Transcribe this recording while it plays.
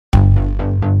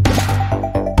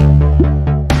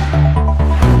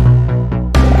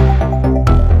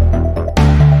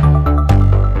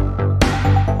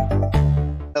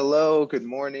good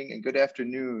morning, and good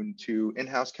afternoon to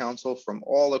In-House Counsel from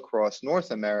all across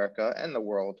North America and the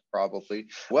world, probably.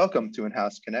 Welcome to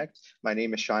In-House Connect. My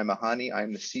name is Shai Mahani.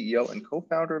 I'm the CEO and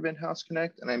co-founder of In-House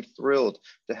Connect, and I'm thrilled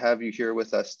to have you here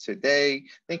with us today.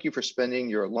 Thank you for spending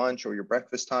your lunch or your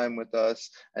breakfast time with us.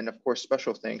 And of course,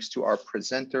 special thanks to our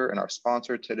presenter and our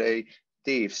sponsor today,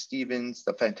 Dave Stevens,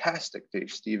 the fantastic Dave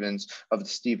Stevens of the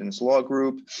Stevens Law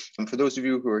Group. And for those of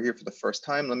you who are here for the first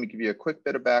time, let me give you a quick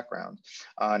bit of background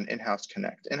on In-House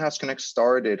Connect. In-House Connect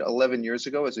started 11 years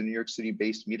ago as a New York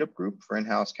City-based meetup group for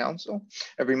in-house counsel.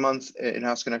 Every month,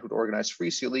 In-House Connect would organize free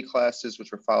CLE classes,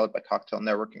 which were followed by cocktail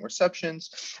networking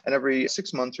receptions. And every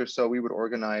 6 months or so, we would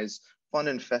organize fun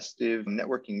and festive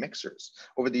networking mixers.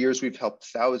 Over the years, we've helped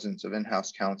thousands of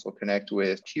in-house counsel connect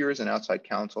with peers and outside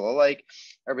counsel alike.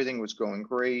 Everything was going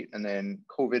great, and then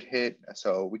COVID hit,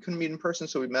 so we couldn't meet in person,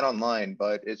 so we met online,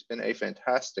 but it's been a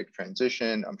fantastic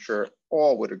transition. I'm sure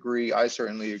all would agree. I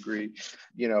certainly agree.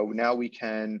 You know, now we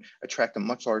can attract a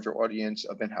much larger audience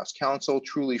of in-house counsel,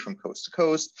 truly from coast to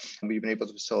coast. And we've been able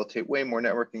to facilitate way more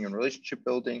networking and relationship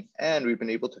building, and we've been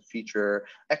able to feature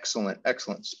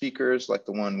excellent speakers like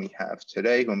the one we have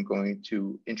today, who I'm going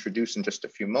to introduce in just a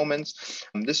few moments.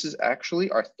 This is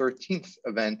actually our 13th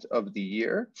event of the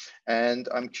year, and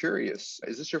I'm curious,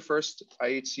 is this your first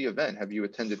IHC event? Have you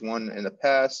attended one in the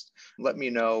past? Let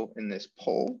me know in this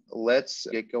poll. Let's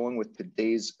get going with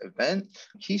today's event.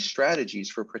 Key strategies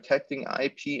for protecting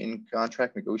IP in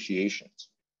contract negotiations.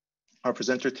 Our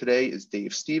presenter today is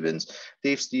Dave Stevens.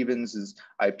 Dave Stevens'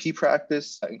 IP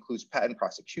practice includes patent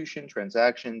prosecution,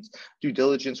 transactions, due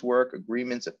diligence work,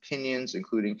 agreements, opinions,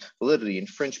 including validity,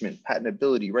 infringement,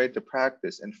 patentability, right to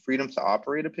practice, and freedom to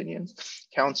operate opinions,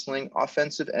 counseling,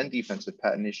 offensive and defensive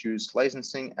patent issues,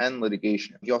 licensing, and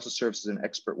litigation. He also serves as an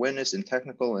expert witness in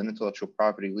technical and intellectual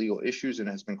property legal issues and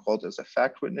has been called as a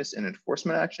fact witness in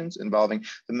enforcement actions involving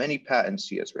the many patents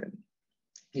he has written.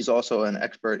 He's also an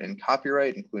expert in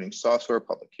copyright, including software,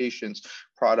 publications,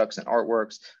 products, and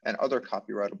artworks, and other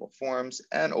copyrightable forms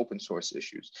and open source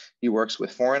issues. He works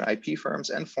with foreign IP firms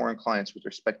and foreign clients with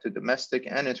respect to domestic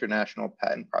and international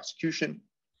patent prosecution,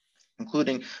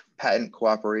 including patent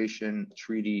cooperation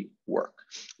treaty work.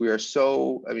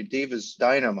 Dave is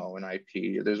dynamo in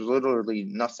IP. There's literally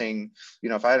nothing,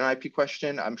 if I had an IP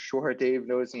question, I'm sure Dave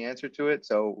knows the answer to it.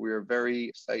 So we're very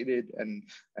excited and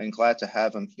glad to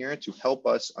have him here to help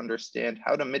us understand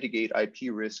how to mitigate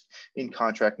IP risk in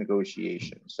contract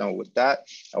negotiations. So with that,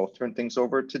 I will turn things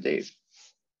over to Dave.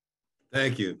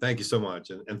 Thank you. Thank you so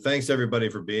much. And thanks everybody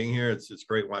for being here. It's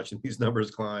great watching these numbers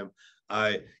climb.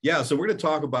 So we're going to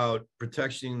talk about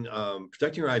protecting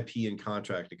your IP in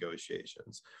contract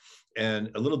negotiations.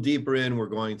 And a little deeper in, we're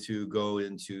going to go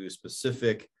into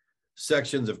specific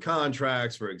sections of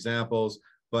contracts for examples,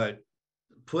 but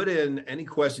put in any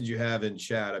questions you have in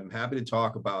chat. I'm happy to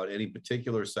talk about any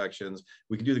particular sections.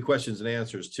 We can do the questions and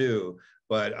answers too,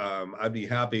 but I'd be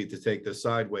happy to take this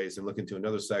sideways and look into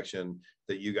another section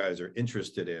that you guys are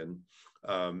interested in.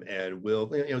 And we'll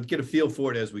get a feel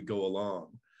for it as we go along.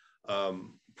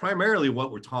 Primarily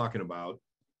what we're talking about,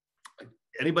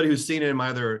 anybody who's seen it in my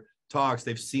other talks,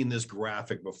 they've seen this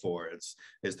graphic before. It's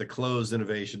the closed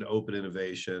innovation, open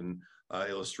innovation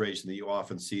illustration that you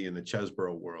often see in the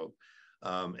Chesborough world.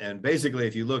 And basically,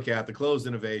 if you look at the closed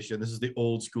innovation, this is the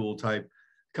old school type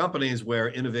companies where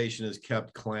innovation is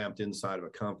kept clamped inside of a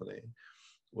company.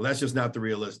 Well, that's just not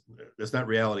that's not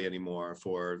reality anymore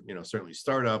for, certainly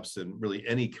startups and really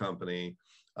any company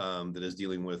that is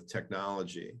dealing with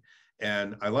technology.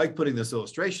 And I like putting this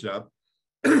illustration up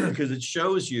because it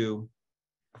shows you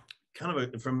kind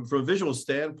of from a visual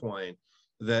standpoint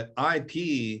that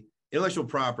IP, intellectual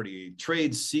property,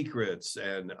 trade secrets,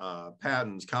 and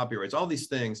patents, copyrights, all these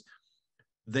things,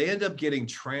 they end up getting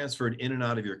transferred in and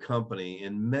out of your company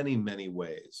in many, many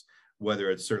ways, whether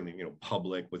it's certainly,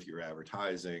 public with your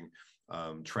advertising,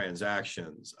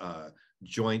 transactions,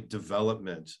 joint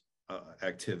development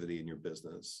activity in your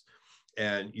business.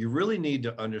 And you really need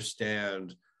to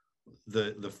understand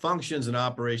the functions and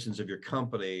operations of your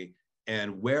company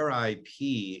and where IP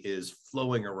is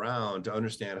flowing around to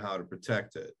understand how to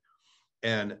protect it.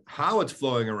 And how it's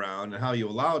flowing around and how you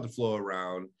allow it to flow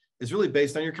around is really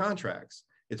based on your contracts.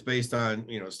 It's based on,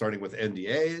 starting with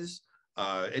NDAs,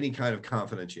 any kind of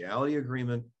confidentiality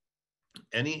agreement,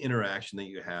 any interaction that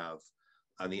you have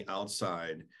on the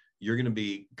outside, you're going to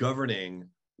be governing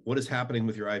what is happening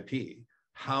with your IP,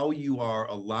 how you are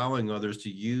allowing others to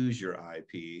use your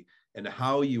IP, and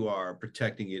how you are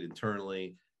protecting it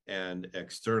internally and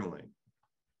externally.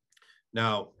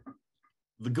 Now,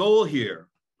 the goal here,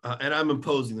 and I'm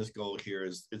imposing this goal here,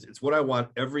 is it's what I want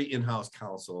every in-house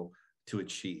counsel to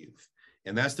achieve.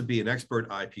 and that's to be an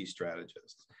expert IP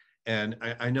strategist. And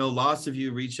I know lots of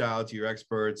you reach out to your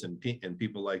experts and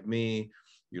people like me.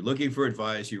 You're looking for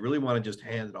advice. You really want to just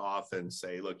hand it off and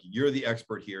say, look, you're the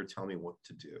expert here. Tell me what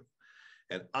to do.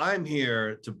 And I'm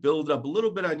here to build up a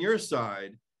little bit on your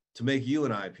side to make you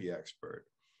an IP expert.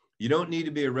 You don't need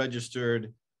to be a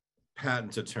registered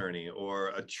patent attorney or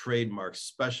a trademark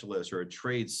specialist or a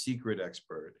trade secret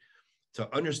expert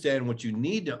to understand what you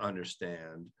need to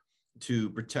understand to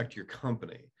protect your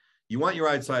company. You want your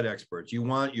outside experts. You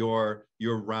want your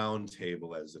round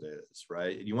table, as it is,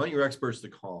 right? You want your experts to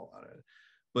call on it.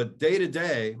 But day to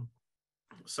day,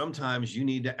 sometimes you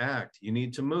need to act, you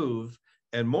need to move,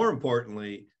 and more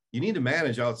importantly, you need to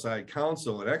manage outside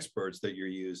counsel and experts that you're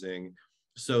using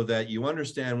so that you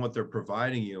understand what they're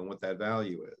providing you and what that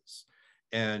value is.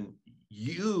 And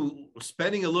you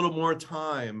spending a little more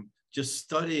time just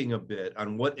studying a bit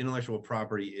on what intellectual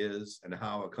property is and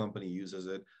how a company uses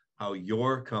it, how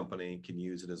your company can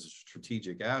use it as a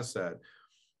strategic asset,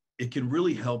 it can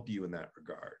really help you in that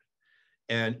regard.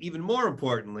 And even more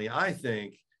importantly, I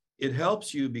think it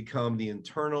helps you become the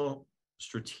internal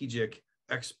strategic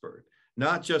expert,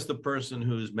 not just the person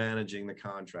who's managing the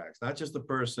contracts, not just the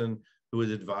person who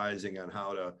is advising on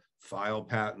how to file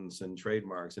patents and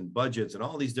trademarks and budgets and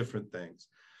all these different things.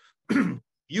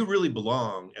 You really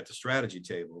belong at the strategy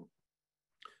table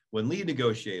when lead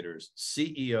negotiators,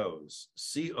 CEOs,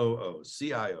 COOs,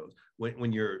 CIOs,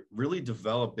 when you're really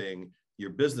developing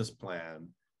your business plan,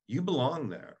 you belong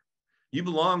there. You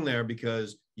belong there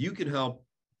because you can help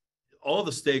all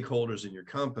the stakeholders in your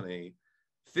company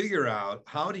figure out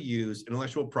how to use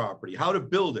intellectual property, how to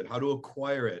build it, how to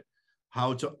acquire it,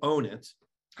 how to own it,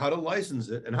 how to license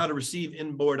it, and how to receive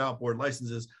inboard, outboard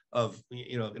licenses of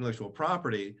intellectual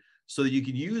property so that you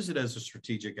can use it as a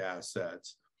strategic asset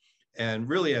and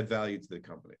really add value to the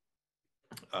company.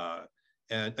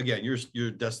 And again,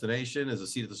 your destination is a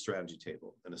seat at the strategy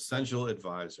table, an essential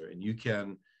advisor, and you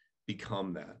can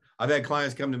become that. I've had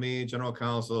clients come to me, general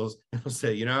counsels, and they'll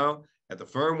say, at the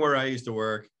firm where I used to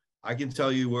work, I can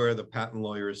tell you where the patent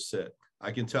lawyers sit.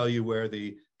 I can tell you where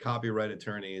the copyright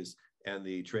attorneys and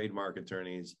the trademark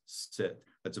attorneys sit.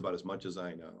 That's about as much as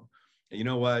I know. And you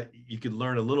know what? You could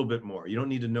learn a little bit more. You don't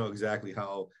need to know exactly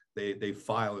how they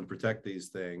file and protect these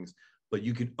things, but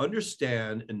you can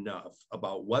understand enough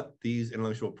about what these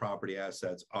intellectual property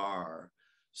assets are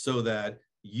so that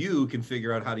you can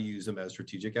figure out how to use them as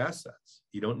strategic assets.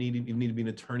 You don't need to be an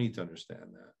attorney to understand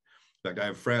that. In fact, I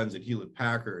have friends at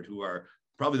Hewlett-Packard who are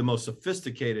probably the most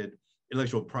sophisticated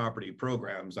intellectual property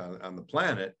programs on the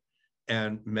planet,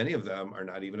 and many of them are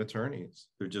not even attorneys.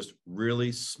 They're just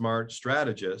really smart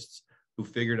strategists who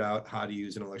figured out how to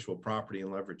use intellectual property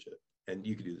and leverage it. And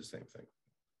you could do the same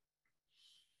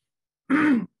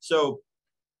thing. So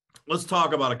let's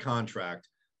talk about a contract.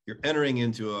 You're entering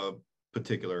into a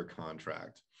particular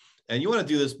contract. And you want to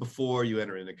do this before you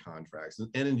enter into contracts.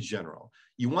 And in general,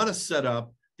 you want to set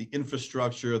up the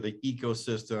infrastructure, the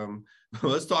ecosystem.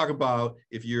 Let's talk about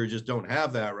if you just don't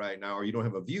have that right now or you don't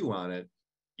have a view on it,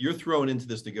 you're thrown into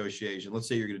this negotiation. Let's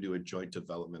say you're going to do a joint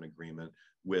development agreement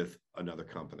with another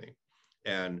company.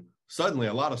 And suddenly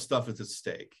a lot of stuff is at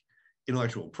stake.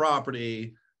 Intellectual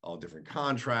property, all different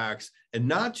contracts, and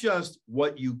not just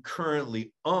what you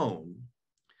currently own.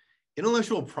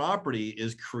 Intellectual property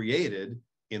is created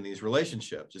in these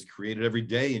relationships. It's created every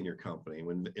day in your company.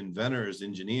 When inventors,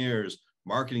 engineers,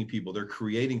 marketing people, they're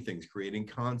creating things, creating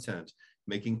content,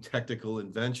 making technical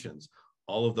inventions,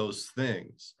 all of those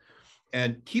things.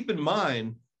 And keep in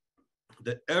mind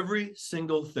that every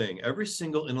single thing, every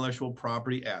single intellectual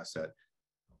property asset,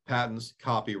 patents,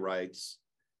 copyrights,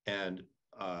 and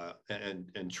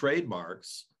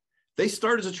trademarks, they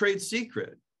start as a trade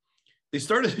secret. They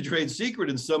start as a trade secret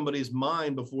in somebody's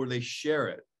mind before they share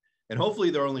it. And hopefully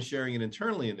they're only sharing it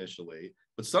internally initially,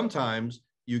 but sometimes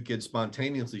you could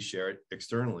spontaneously share it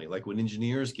externally, like when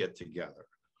engineers get together,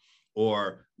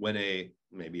 or when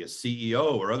maybe a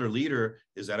CEO or other leader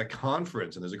is at a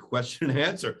conference and there's a question and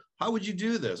answer. How would you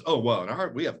do this? Oh,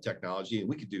 well, we have technology and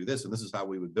we could do this, and this is how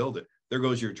we would build it. There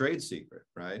goes your trade secret,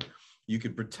 right? You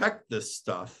can protect this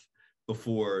stuff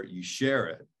before you share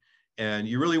it. And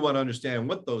you really want to understand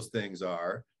what those things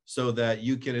are so that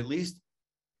you can at least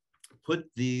put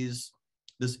this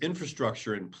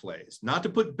infrastructure in place, not to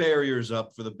put barriers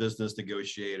up for the business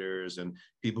negotiators and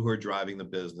people who are driving the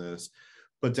business,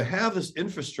 but to have this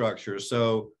infrastructure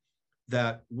so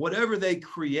that whatever they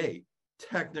create,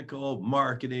 technical,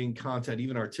 marketing, content,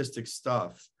 even artistic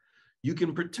stuff, you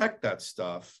can protect that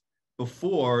stuff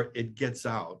before it gets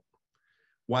out,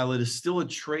 while it is still a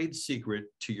trade secret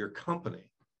to your company,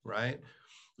 right?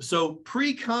 So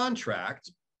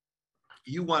pre-contract,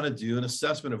 you want to do an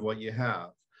assessment of what you have.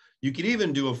 You can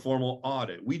even do a formal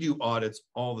audit. We do audits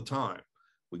all the time.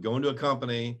 We go into a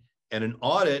company, and an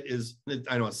audit is,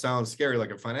 I know it sounds scary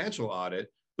like a financial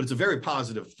audit, but it's a very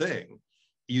positive thing.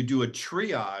 You do a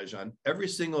triage on every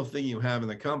single thing you have in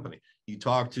the company. You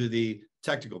talk to the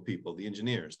technical people, the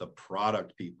engineers, the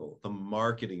product people, the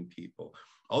marketing people.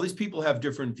 All these people have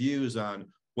different views on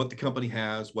what the company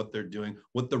has, what they're doing,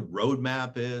 what the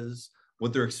roadmap is,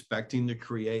 what they're expecting to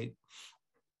create,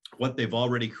 what they've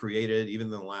already created, even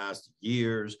in the last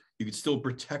years. You can still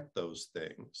protect those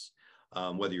things,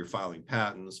 whether you're filing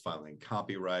patents, filing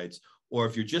copyrights, or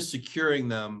if you're just securing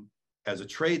them as a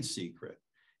trade secret.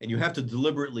 And you have to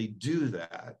deliberately do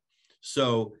that.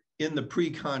 So in the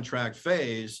pre-contract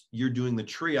phase, you're doing the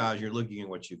triage, you're looking at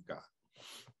what you've got.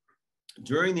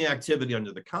 During the activity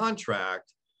under the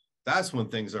contract, that's when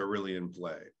things are really in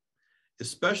play,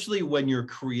 especially when you're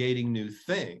creating new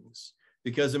things.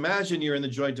 Because imagine you're in the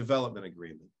joint development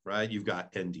agreement, right? You've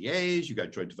got NDAs, you've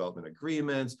got joint development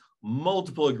agreements,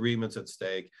 multiple agreements at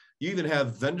stake. You even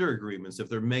have vendor agreements if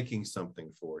they're making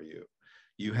something for you.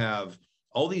 You have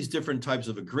all these different types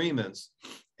of agreements,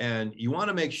 and you want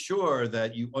to make sure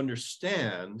that you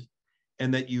understand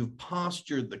and that you've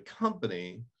postured the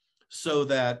company so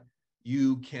that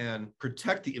you can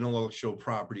protect the intellectual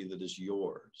property that is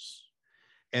yours.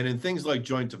 And in things like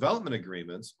joint development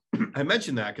agreements, I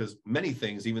mention that because many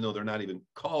things, even though they're not even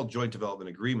called joint development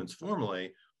agreements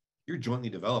formally, you're jointly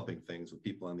developing things with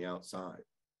people on the outside,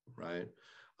 right?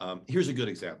 Here's a good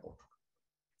example.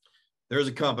 There's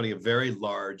a company, a very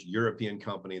large European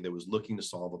company that was looking to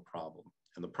solve a problem.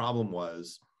 And the problem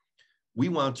was, we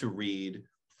want to read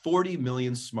 40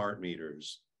 million smart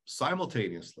meters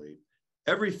simultaneously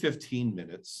every 15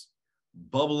 minutes,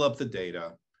 bubble up the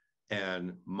data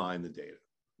and mine the data,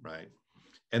 right?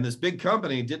 And this big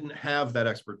company didn't have that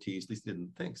expertise, at least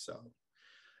didn't think so.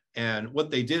 And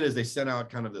what they did is they sent out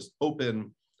kind of this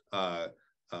open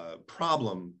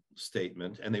problem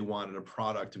statement, and they wanted a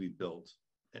product to be built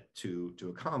to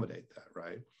accommodate that,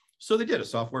 right? So they did. A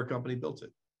software company built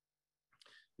it.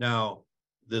 Now,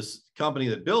 this company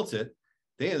that built it,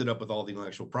 they ended up with all the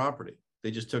intellectual property.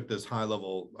 They just took this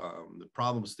high-level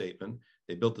problem statement.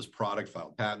 They built this product,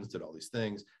 filed patents, did all these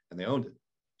things, and they owned it.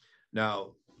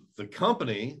 Now, the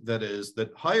company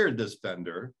that hired this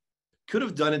vendor could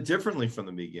have done it differently from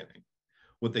the beginning.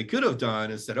 What they could have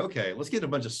done is said, okay, let's get a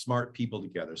bunch of smart people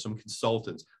together, some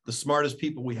consultants, the smartest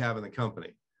people we have in the company.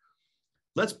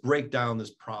 Let's break down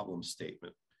this problem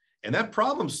statement. And that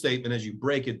problem statement, as you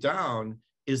break it down,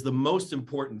 is the most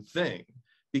important thing,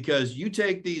 because you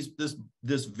take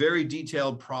this very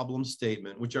detailed problem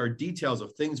statement, which are details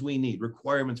of things we need,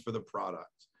 requirements for the product.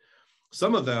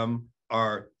 Some of them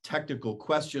are technical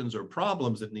questions or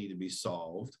problems that need to be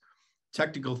solved.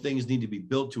 Technical things need to be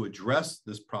built to address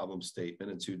this problem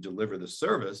statement and to deliver the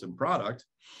service and product.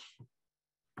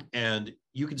 And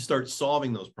you can start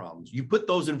solving those problems. You put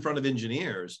those in front of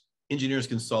engineers, engineers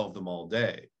can solve them all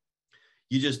day.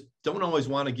 You just don't always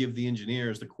want to give the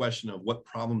engineers the question of what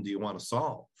problem do you want to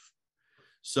solve?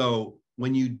 So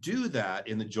when you do that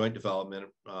in the joint development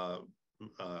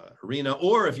arena,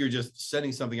 or if you're just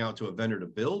sending something out to a vendor to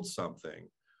build something,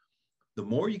 the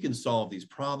more you can solve these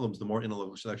problems, the more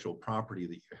intellectual property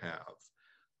that you have.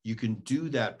 You can do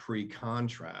that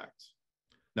pre-contract.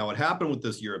 Now, what happened with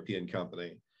this European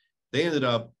company, they ended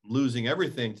up losing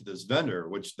everything to this vendor,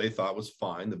 which they thought was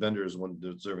fine. The vendor is the one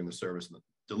delivering the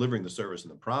service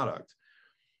and the product.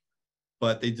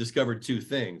 But they discovered two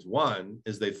things. One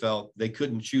is they felt they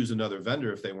couldn't choose another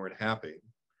vendor if they weren't happy.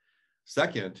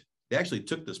 Second, they actually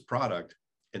took this product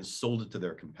and sold it to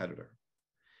their competitor.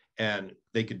 And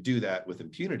they could do that with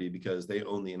impunity because they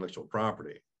own the intellectual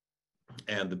property.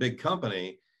 And the big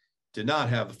company did not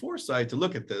have the foresight to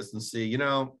look at this and see,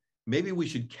 maybe we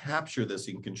should capture this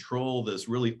and control this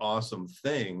really awesome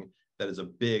thing that is a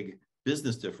big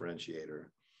business differentiator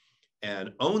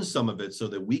and own some of it so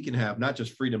that we can have not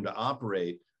just freedom to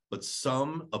operate, but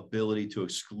some ability to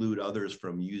exclude others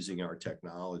from using our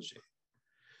technology.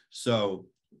 So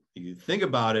you think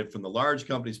about it from the large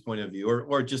company's point of view,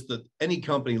 or just any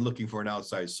company looking for an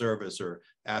outside service or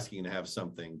asking to have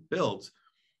something built,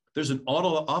 there's an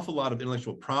awful lot of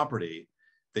intellectual property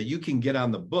that you can get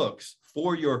on the books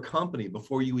for your company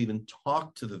before you even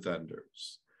talk to the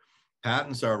vendors.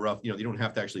 Patents are rough, you don't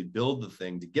have to actually build the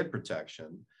thing to get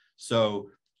protection. So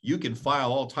you can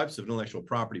file all types of intellectual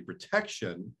property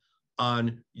protection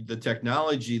on the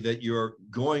technology that you're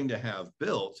going to have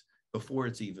built before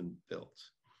it's even built.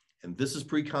 And this is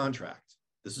pre-contract.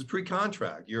 This is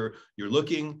pre-contract. You're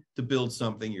looking to build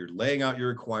something, you're laying out your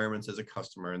requirements as a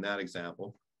customer in that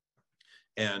example.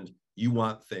 And You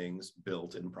want things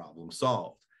built and problem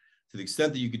solved. To the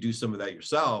extent that you could do some of that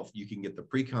yourself, you can get the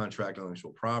pre-contract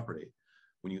intellectual property.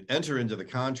 When you enter into the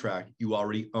contract, you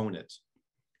already own it.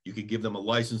 You could give them a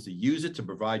license to use it to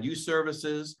provide you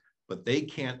services, but they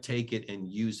can't take it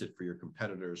and use it for your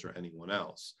competitors or anyone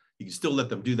else. You can still let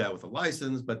them do that with a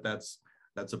license, but that's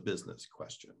a business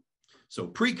question. So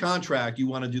pre-contract, you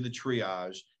want to do the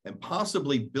triage and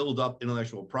possibly build up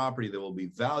intellectual property that will be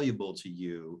valuable to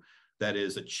you, that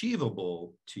is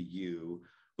achievable to you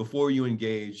before you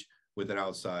engage with an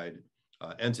outside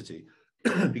entity.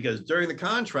 Because during the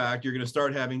contract, you're going to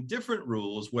start having different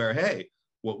rules where, hey,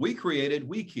 what we created,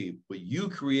 we keep. What you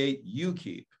create, you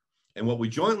keep. And what we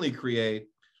jointly create,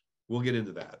 we'll get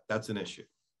into that. That's an issue.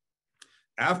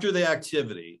 After the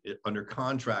activity under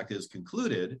contract is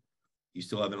concluded, you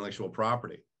still have intellectual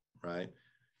property, right?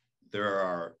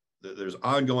 There's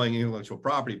ongoing intellectual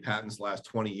property. Patents last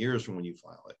 20 years from when you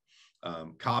file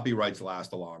it. Copyrights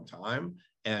last a long time,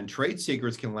 and trade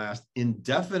secrets can last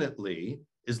indefinitely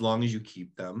as long as you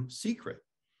keep them secret.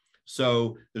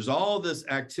 So there's all this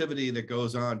activity that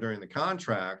goes on during the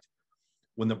contract.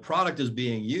 When the product is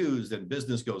being used and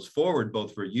business goes forward,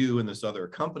 both for you and this other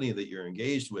company that you're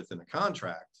engaged with in the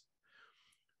contract,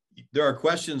 there are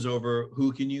questions over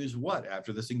who can use what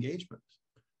after this engagement.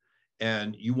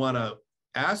 And you want to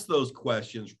ask those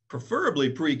questions, preferably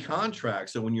pre-contract.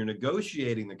 So when you're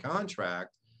negotiating the contract,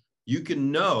 you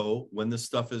can know when this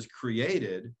stuff is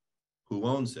created, who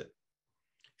owns it.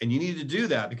 And you need to do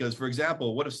that because, for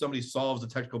example, what if somebody solves a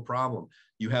technical problem?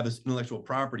 You have this intellectual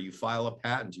property, you file a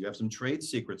patent, you have some trade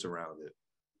secrets around it.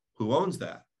 Who owns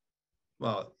that?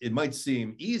 Well, it might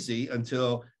seem easy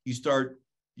until you start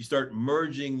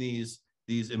merging these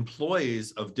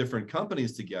employees of different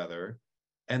companies together,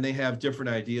 and they have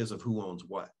different ideas of who owns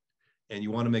what. And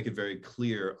you want to make it very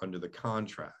clear under the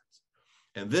contract.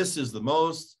 And this is the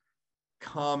most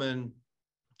common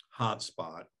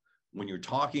hotspot when you're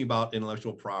talking about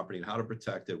intellectual property and how to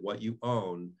protect it, what you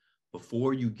own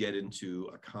before you get into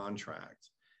a contract.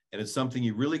 And it's something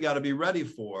you really got to be ready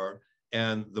for.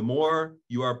 And the more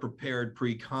you are prepared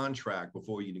pre-contract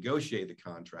before you negotiate the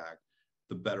contract,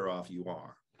 the better off you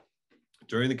are.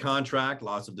 During the contract,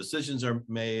 lots of decisions are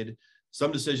made.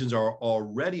 Some decisions are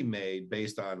already made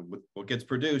based on what gets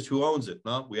produced. Who owns it?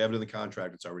 No, we have it in the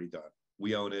contract. It's already done.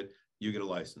 We own it. You get a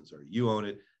license. Or you own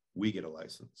it. We get a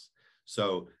license.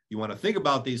 So you want to think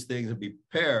about these things and be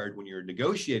prepared when you're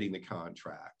negotiating the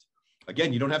contract.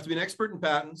 Again, you don't have to be an expert in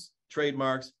patents,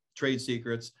 trademarks, trade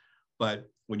secrets, but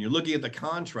when you're looking at the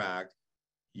contract,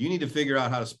 you need to figure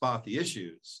out how to spot the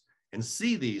issues and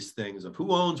see these things of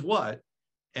who owns what.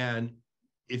 And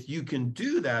if you can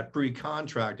do that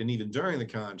pre-contract and even during the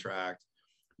contract,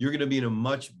 you're going to be in a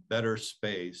much better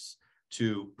space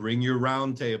to bring your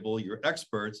roundtable, your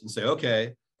experts, and say,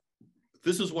 okay,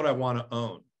 this is what I want to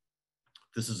own.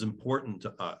 This is important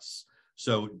to us.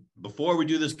 So before we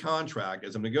do this contract,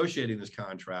 as I'm negotiating this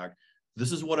contract,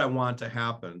 this is what I want to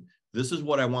happen. This is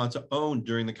what I want to own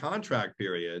during the contract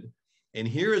period. And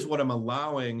here is what I'm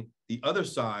allowing the other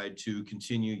side to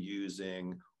continue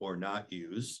using or not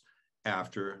use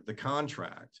after the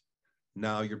contract.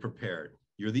 Now you're prepared.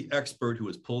 You're the expert who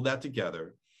has pulled that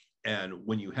together. And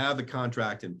when you have the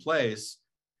contract in place,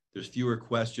 there's fewer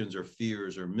questions or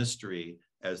fears or mystery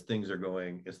as things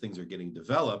are getting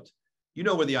developed. You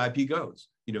know where the IP goes.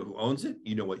 You know who owns it.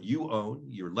 You know what you own.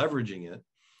 You're leveraging it.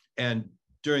 And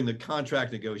during the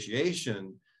contract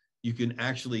negotiation, you can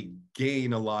actually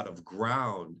gain a lot of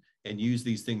ground and use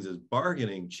these things as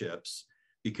bargaining chips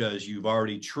because you've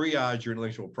already triaged your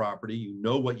intellectual property. You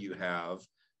know what you have.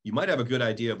 You might have a good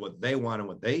idea of what they want and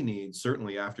what they need,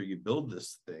 certainly after you build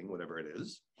this thing, whatever it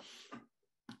is.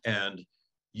 And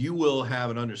you will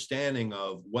have an understanding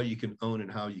of what you can own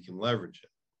and how you can leverage it.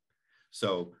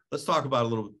 So let's talk a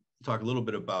little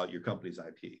bit about your company's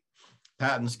IP.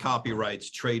 Patents,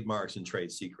 copyrights, trademarks, and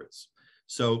trade secrets.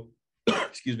 So,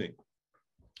 excuse me.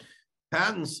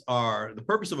 The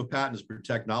purpose of a patent is to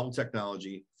protect novel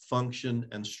technology, function,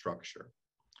 and structure.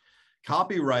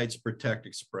 Copyrights protect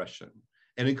expression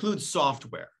and include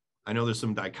software. I know there's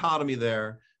some dichotomy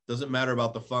there. Doesn't matter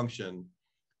about the function.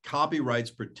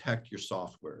 Copyrights protect your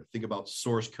software. Think about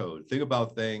source code. Think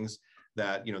about things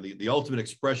that, the ultimate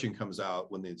expression comes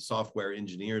out when the software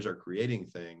engineers are creating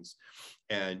things,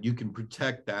 and you can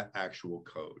protect that actual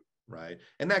code, right?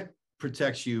 And that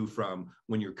protects you from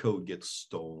when your code gets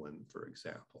stolen, for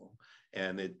example,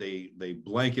 and they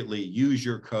blanketly use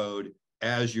your code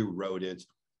as you wrote it.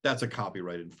 That's a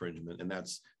copyright infringement, and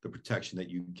that's the protection that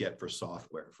you get for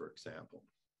software, for example.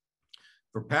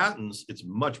 For patents, it's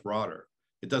much broader.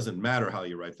 It doesn't matter how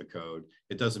you write the code.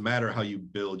 It doesn't matter how you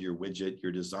build your widget,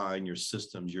 your design, your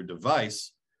systems, your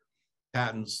device.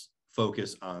 Patents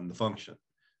focus on the function.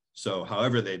 So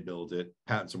however they build it,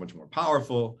 patents are much more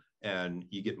powerful and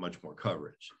you get much more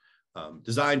coverage.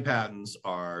 Design patents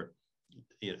are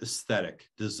aesthetic,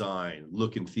 design,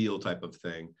 look and feel type of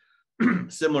thing,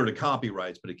 similar to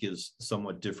copyrights, but it gives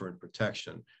somewhat different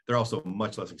protection. They're also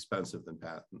much less expensive than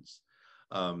patents.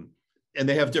 And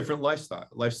they have different life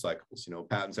cycles.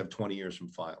 Patents have 20 years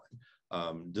from filing.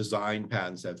 Design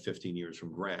patents have 15 years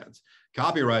from grants.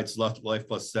 Copyrights life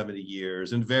plus 70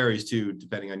 years, and varies too,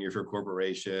 depending on your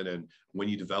corporation and when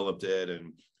you developed it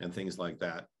and things like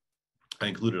that. I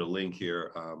included a link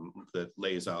here that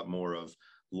lays out more of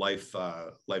life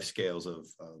scales of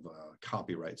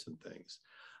copyrights and things.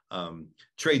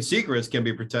 Trade secrets can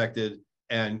be protected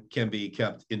and can be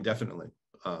kept indefinitely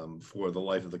for the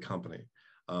life of the company,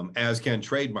 as can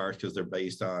trademarks, because they're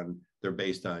based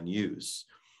on use.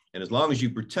 And as long as you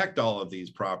protect all of these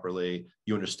properly,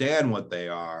 you understand what they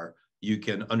are, you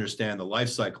can understand the life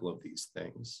cycle of these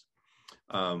things.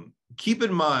 Keep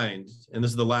in mind, and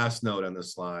this is the last note on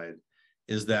this slide,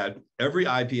 is that every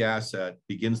IP asset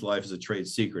begins life as a trade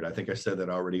secret. I think I said that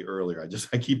already earlier.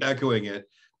 I keep echoing it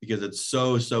because it's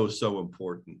so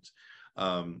important.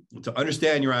 To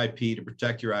understand your IP, to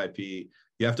protect your IP,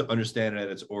 you have to understand it at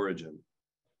its origin.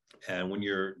 And when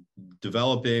you're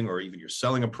developing or even you're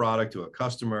selling a product to a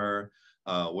customer,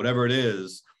 whatever it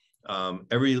is,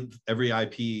 every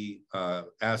IP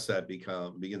asset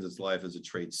begins its life as a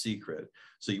trade secret.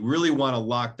 So you really want to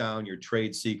lock down your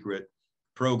trade secret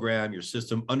program, your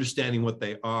system, understanding what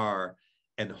they are,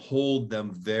 and hold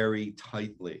them very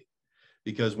tightly.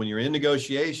 Because when you're in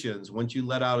negotiations, once you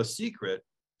let out a secret,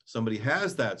 somebody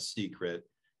has that secret,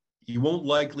 you won't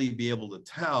likely be able to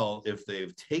tell if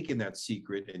they've taken that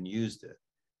secret and used it.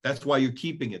 That's why you're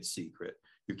keeping it secret.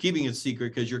 You're keeping it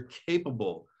secret because you're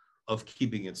capable of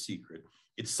keeping it secret.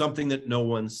 It's something that no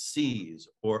one sees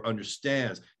or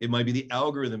understands. It might be the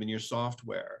algorithm in your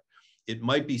software. It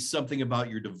might be something about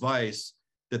your device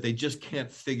that they just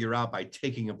can't figure out by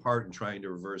taking apart and trying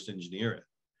to reverse engineer it.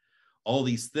 All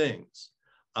these things,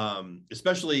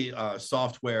 especially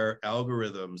software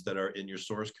algorithms that are in your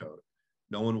source code.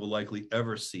 No one will likely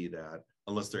ever see that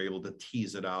unless they're able to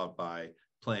tease it out by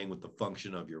playing with the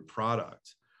function of your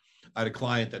product. I had a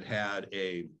client that had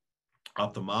a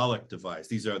ophthalmic device.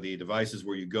 These are the devices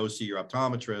where you go see your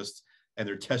optometrist and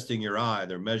they're testing your eye,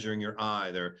 they're measuring your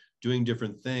eye, they're doing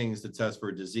different things to test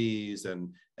for disease and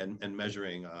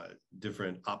measuring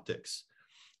different optics.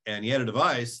 And he had a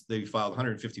device that he filed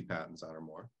 150 patents on or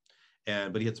more,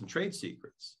 but he had some trade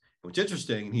secrets. And what's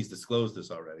interesting, and he's disclosed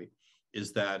this already,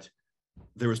 is that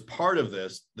there was part of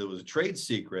this that was a trade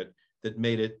secret that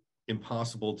made it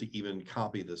impossible to even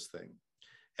copy this thing.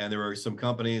 And there were some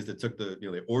companies that took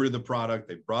they ordered the product,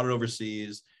 they brought it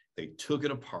overseas, they took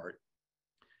it apart,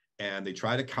 and they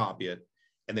tried to copy it,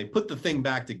 and they put the thing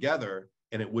back together,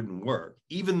 and it wouldn't work.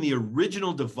 Even the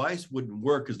original device wouldn't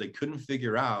work because they couldn't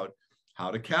figure out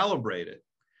how to calibrate it.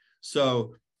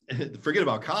 So forget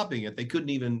about copying it. They couldn't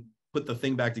even put the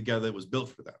thing back together that was built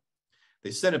for them.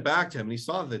 They sent it back to him, and he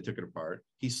saw that they took it apart.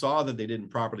 He saw that they didn't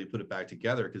properly put it back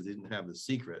together because they didn't have the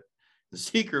secret. The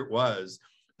secret was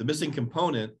the missing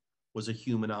component was a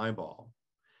human eyeball.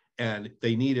 And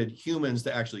they needed humans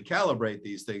to actually calibrate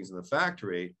these things in the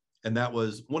factory. And that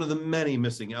was one of the many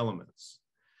missing elements.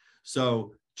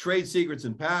 So trade secrets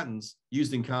and patents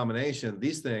used in combination,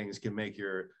 these things can make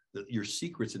your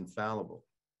secrets infallible.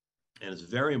 And it's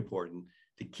very important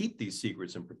to keep these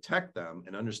secrets and protect them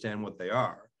and understand what they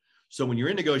are. So when you're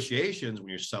in negotiations, when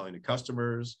you're selling to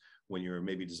customers, when you're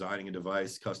maybe designing a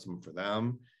device custom for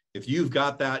them, if you've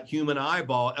got that human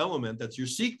eyeball element that's your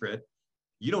secret,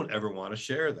 you don't ever want to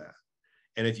share that.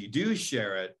 And if you do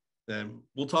share it, then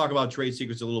we'll talk about trade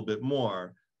secrets a little bit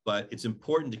more, but it's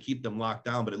important to keep them locked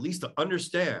down, but at least to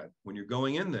understand when you're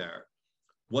going in there,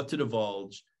 what to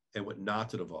divulge and what not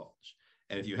to divulge.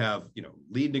 And if you have,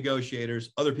 lead negotiators,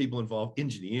 other people involved,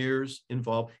 engineers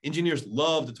involved, engineers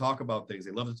love to talk about things.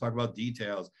 They love to talk about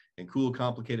details and cool,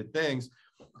 complicated things.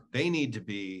 They need to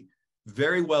be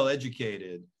very well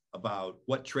educated about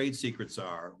what trade secrets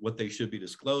are, what they should be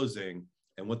disclosing,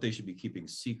 and what they should be keeping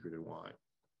secret and why.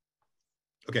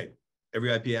 Okay,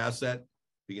 every IP asset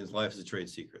begins life as a trade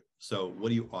secret. So what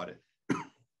do you audit?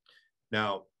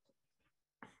 Now,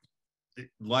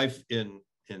 life in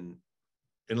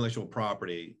intellectual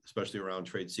property, especially around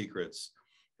trade secrets,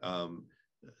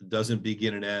 doesn't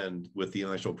begin and end with the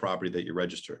intellectual property that you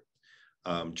register.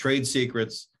 Trade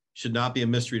secrets should not be a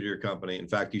mystery to your company. In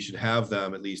fact, you should have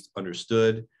them at least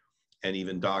understood and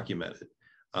even documented.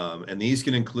 And these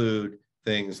can include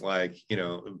things like,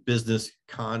 business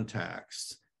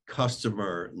contacts,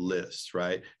 customer lists,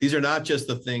 right? These are not just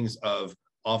the things of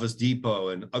Office Depot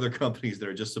and other companies that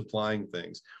are just supplying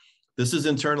things. This is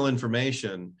internal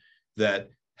information that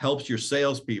helps your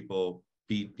salespeople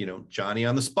be, Johnny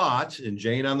on the spot and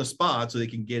Jane on the spot so they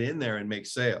can get in there and make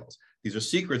sales. These are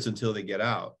secrets until they get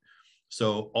out.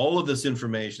 So all of this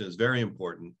information is very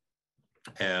important.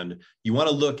 And you want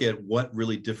to look at what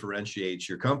really differentiates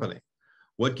your company.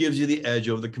 What gives you the edge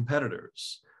over the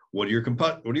competitors? What are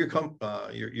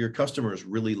your customers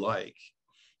really like?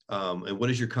 And what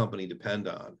does your company depend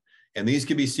on? And these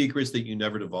can be secrets that you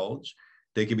never divulge.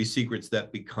 They can be secrets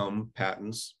that become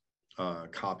patents,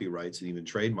 copyrights, and even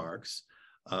trademarks.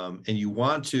 And you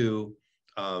want to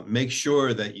make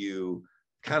sure that you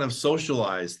kind of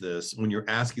socialize this when you're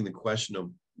asking the question of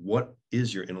what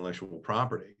is your intellectual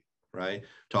property, right?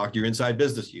 Talk to your inside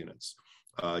business units,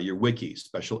 your wiki,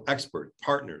 special expert,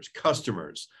 partners,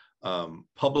 customers,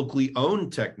 publicly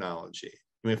owned technology.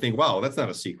 You may think, wow, that's not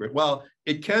a secret. Well,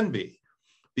 it can be,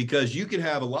 because you can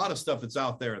have a lot of stuff that's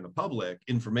out there in the public,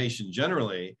 information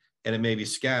generally, and it may be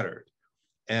scattered.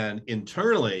 And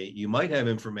internally, you might have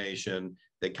information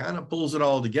that kind of pulls it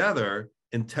all together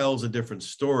and tells a different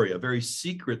story, a very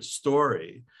secret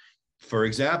story. For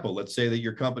example, let's say that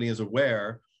your company is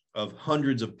aware of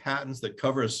hundreds of patents that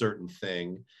cover a certain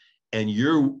thing, and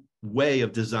your way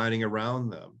of designing around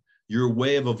them, your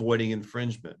way of avoiding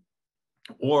infringement.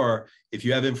 Or if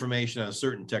you have information on a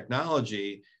certain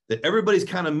technology that everybody's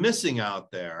kind of missing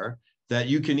out there, that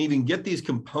you can even get these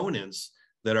components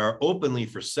that are openly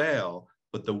for sale,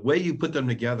 but the way you put them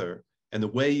together and the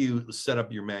way you set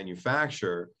up your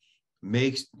manufacture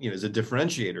makes, is a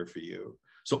differentiator for you.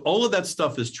 So all of that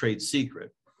stuff is trade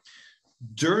secret.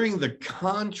 During the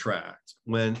contract,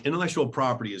 when intellectual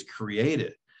property is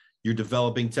created, you're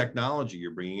developing technology,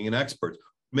 you're bringing in experts,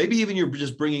 maybe even you're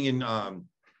just bringing in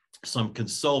some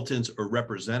consultants or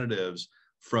representatives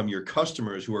from your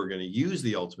customers who are going to use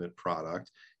the ultimate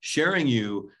product, sharing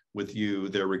with you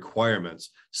their requirements,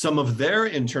 some of their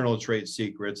internal trade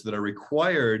secrets that are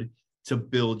required to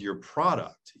build your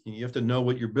product. You have to know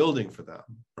what you're building for them,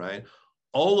 right?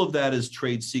 All of that is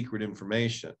trade secret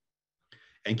information.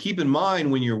 And keep in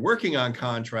mind, when you're working on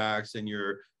contracts and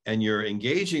you're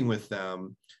engaging with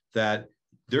them, that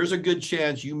there's a good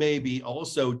chance you may be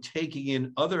also taking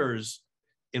in others'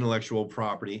 intellectual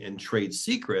property and trade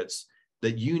secrets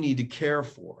that you need to care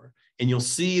for. And you'll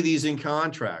see these in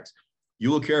contracts. You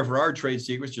will care for our trade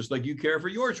secrets just like you care for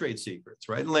your trade secrets,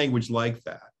 right? Language like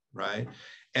that, right?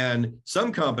 And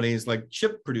some companies, like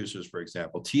chip producers, for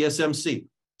example, TSMC.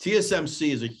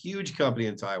 TSMC is a huge company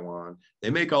in Taiwan. They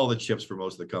make all the chips for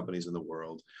most of the companies in the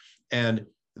world. And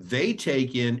they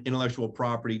take in intellectual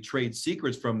property trade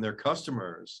secrets from their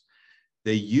customers.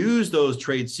 They use those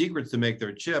trade secrets to make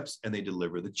their chips, and they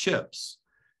deliver the chips.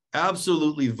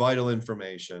 Absolutely vital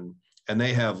information. And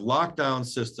they have lockdown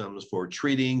systems for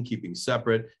treating, keeping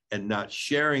separate, and not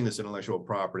sharing this intellectual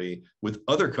property with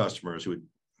other customers who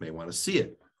may want to see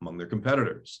it among their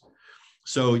competitors.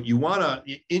 So you want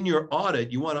to, in your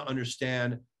audit, you want to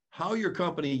understand how your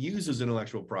company uses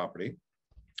intellectual property,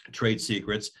 trade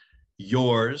secrets,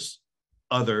 yours,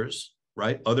 others,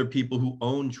 right? Other people who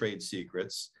own trade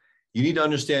secrets. You need to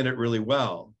understand it really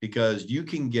well, because you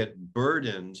can get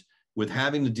burdened with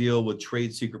having to deal with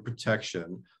trade secret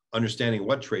protection, understanding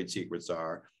what trade secrets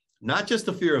are, not just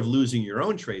the fear of losing your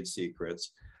own trade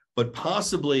secrets, but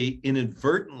possibly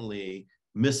inadvertently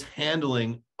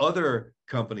mishandling other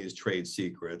companies' trade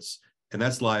secrets. And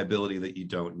that's liability that you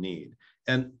don't need,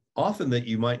 and often that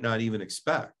you might not even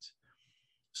expect.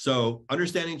 So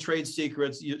understanding trade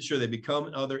secrets, sure, they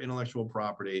become other intellectual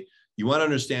property. You want to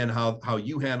understand how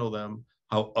you handle them,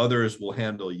 how others will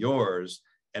handle yours,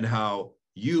 and how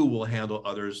you will handle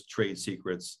others' trade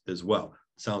secrets as well.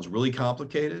 Sounds really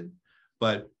complicated,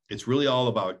 but it's really all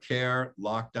about care,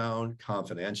 lockdown,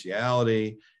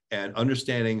 confidentiality, and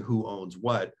understanding who owns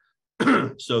what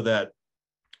so that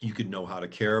you can know how to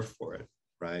care for it,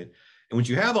 right? And once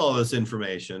you have all this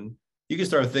information, you can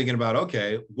start thinking about,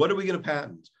 okay, what are we going to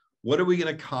patent? What are we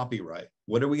going to copyright?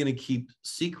 What are we going to keep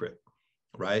secret,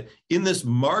 right? In this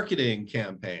marketing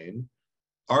campaign,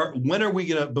 when are we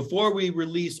going to, before we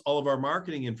release all of our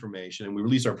marketing information and we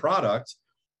release our product,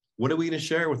 what are we going to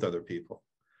share with other people?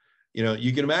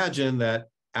 You can imagine that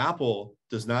Apple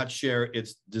does not share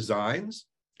its designs,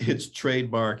 its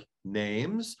trademark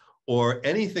names, or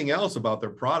anything else about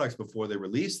their products before they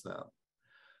release them.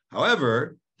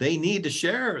 However, they need to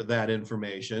share that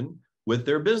information with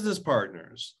their business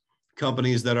partners,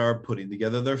 companies that are putting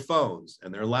together their phones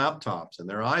and their laptops and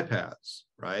their iPads,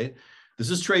 right? This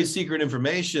is trade secret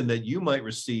information that you might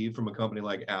receive from a company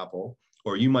like Apple,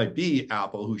 or you might be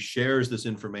Apple who shares this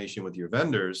information with your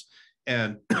vendors.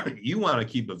 And you want to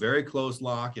keep a very close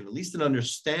lock and at least an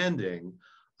understanding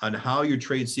on how your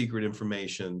trade secret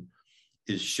information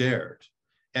is shared.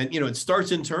 And, it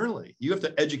starts internally. You have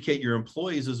to educate your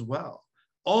employees as well.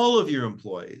 All of your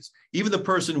employees, even the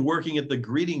person working at the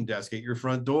greeting desk at your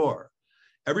front door.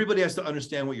 Everybody has to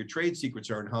understand what your trade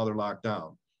secrets are and how they're locked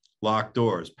down. Locked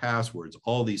doors, passwords,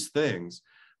 all these things.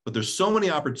 But there's so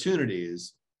many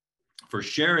opportunities for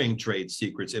sharing trade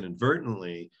secrets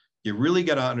inadvertently. You really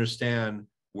got to understand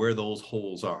where those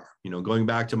holes are. Going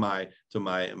back to my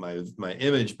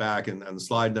image back on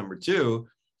slide number 2,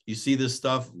 you see this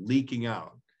stuff leaking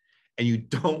out, and you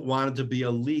don't want it to be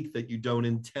a leak that you don't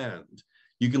intend.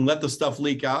 You can let the stuff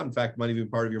leak out. In fact, it might even be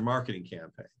part of your marketing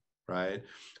campaign, right?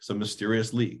 Some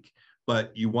mysterious leak.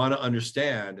 But you want to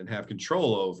understand and have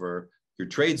control over your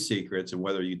trade secrets and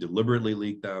whether you deliberately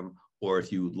leak them or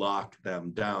if you lock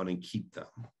them down and keep them,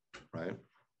 right?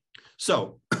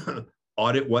 So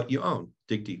audit what you own,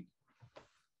 dig deep.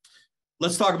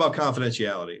 Let's talk about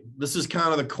confidentiality. This is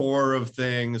kind of the core of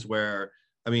things where,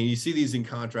 you see these in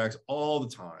contracts all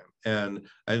the time. And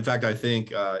in fact, I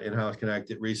think In-House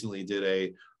Connect recently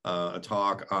did a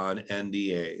talk on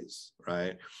NDAs,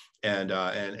 right? And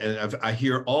I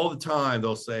hear all the time,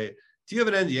 they'll say, do you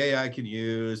have an NDA I can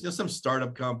use? Some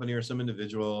startup company or some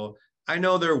individual. I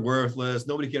know they're worthless.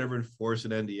 Nobody can ever enforce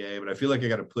an NDA, but I feel like I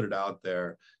got to put it out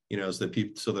there,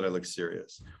 so that I look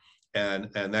serious. And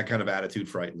that kind of attitude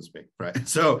frightens me, right?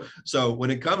 So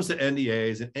when it comes to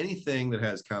NDAs and anything that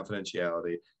has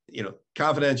confidentiality,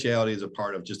 confidentiality is a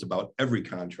part of just about every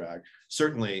contract,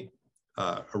 certainly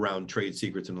around trade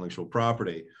secrets and intellectual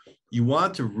property. You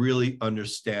want to really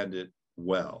understand it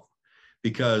well,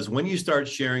 because when you start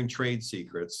sharing trade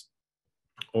secrets,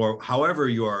 or however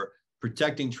you're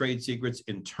protecting trade secrets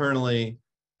internally,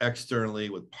 externally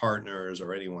with partners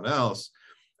or anyone else,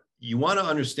 you want to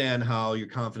understand how your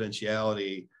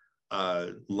confidentiality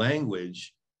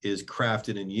language is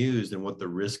crafted and used and what the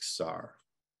risks are,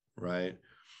 right?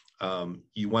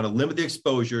 You want to limit the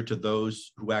exposure to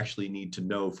those who actually need to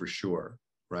know for sure,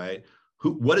 right?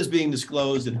 What is being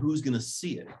disclosed and who's going to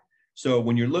see it. So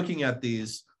when you're looking at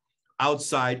these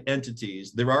outside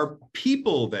entities, there are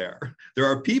people there. There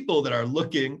are people that are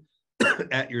looking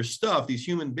at your stuff, these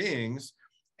human beings,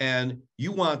 and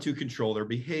you want to control their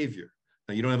behavior.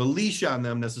 Now, you don't have a leash on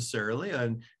them necessarily,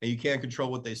 and you can't control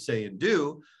what they say and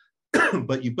do,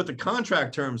 but you put the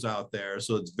contract terms out there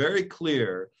so it's very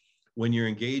clear when you're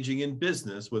engaging in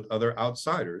business with other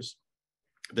outsiders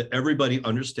that everybody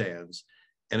understands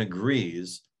and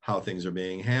agrees how things are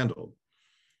being handled.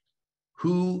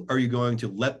 Who are you going to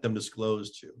let them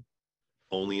disclose to?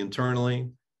 Only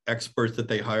internally, experts that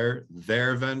they hire,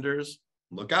 their vendors.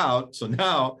 Look out. So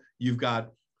now you've got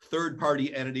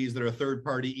third-party entities that are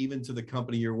third-party even to the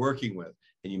company you're working with,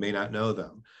 and you may not know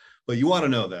them, but you want to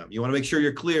know them. You want to make sure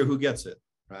you're clear who gets it,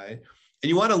 right? And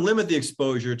you want to limit the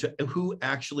exposure to who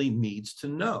actually needs to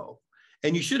know.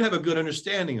 And you should have a good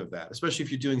understanding of that, especially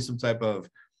if you're doing some type of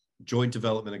joint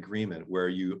development agreement where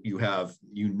you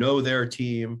know their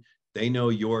team, they know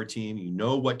your team, you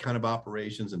know what kind of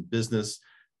operations and business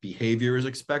behavior is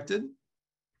expected.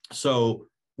 So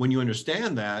when you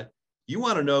understand that, you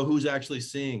want to know who's actually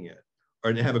seeing it,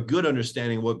 or to have a good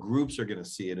understanding of what groups are going to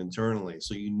see it internally.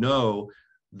 So you know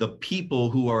the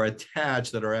people who are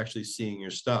attached that are actually seeing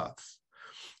your stuff.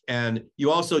 And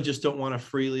you also just don't want to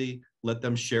freely let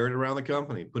them share it around the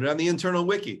company. Put it on the internal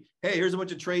wiki. Hey, here's a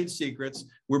bunch of trade secrets.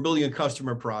 We're building a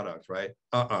customer product, right?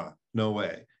 No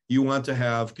way. You want to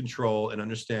have control and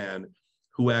understand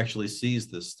who actually sees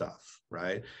this stuff,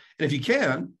 right? And if you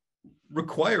can,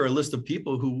 require a list of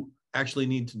people who actually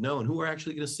need to know and who are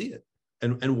actually going to see it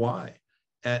and why,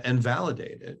 and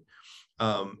validate it.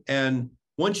 And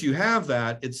once you have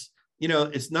that,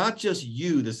 it's not just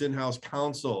you, this in-house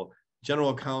counsel,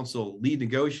 general counsel, lead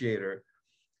negotiator,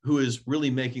 who is really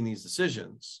making these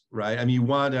decisions, right? I mean, you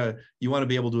want to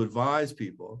be able to advise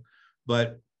people,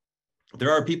 but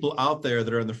there are people out there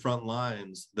that are in the front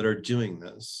lines that are doing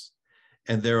this.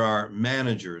 And there are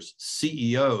managers,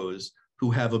 CEOs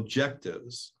who have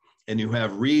objectives and who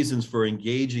have reasons for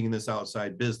engaging in this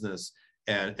outside business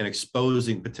and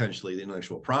exposing potentially the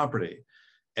intellectual property.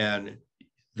 And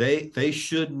they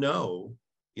should know,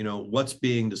 what's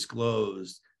being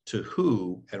disclosed to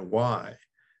who and why.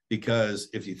 Because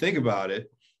if you think about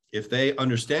it, if they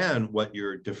understand what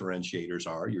your differentiators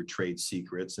are, your trade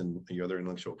secrets and your other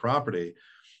intellectual property,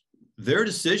 their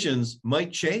decisions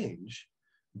might change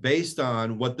based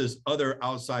on what this other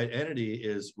outside entity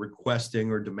is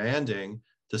requesting or demanding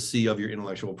to see of your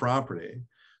intellectual property.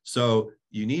 So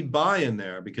you need buy-in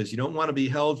there, because you don't want to be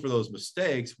held for those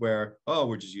mistakes where, oh,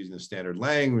 we're just using the standard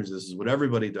language, this is what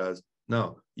everybody does.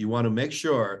 No, you want to make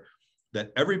sure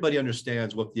that everybody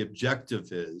understands what the objective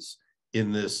is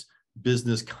in this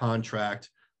business contract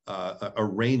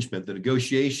arrangement, the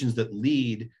negotiations that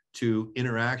lead to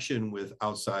interaction with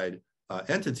outside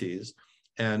entities,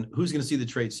 and who's going to see the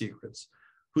trade secrets,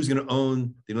 who's going to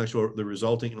own the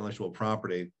resulting intellectual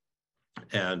property,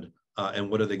 and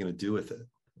what are they going to do with it,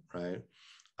 right?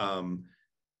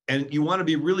 And you want to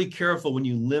be really careful when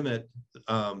you limit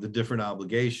the different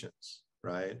obligations,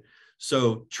 right?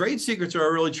 So trade secrets are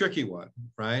a really tricky one,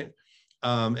 right?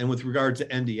 And with regard to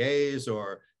NDAs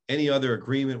or any other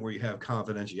agreement where you have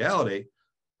confidentiality,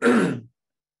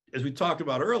 as we talked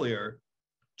about earlier,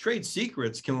 trade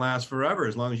secrets can last forever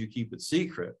as long as you keep it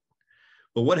secret.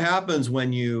 But what happens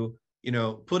when you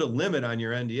put a limit on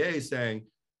your NDA saying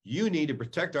you need to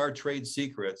protect our trade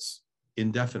secrets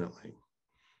indefinitely?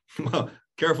 Well,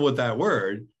 careful with that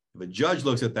word. If a judge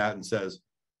looks at that and says,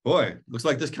 boy, looks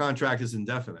like this contract is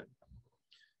indefinite,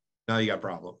 now you got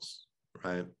problems,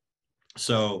 right?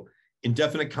 So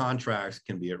indefinite contracts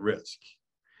can be at risk,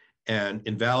 and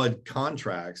invalid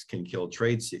contracts can kill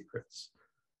trade secrets.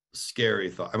 Scary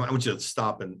thought. I want you to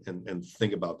stop and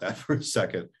think about that for a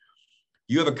second.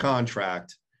 You have a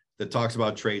contract that talks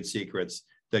about trade secrets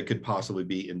that could possibly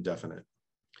be indefinite.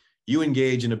 You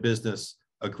engage in a business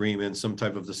agreement, some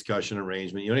type of discussion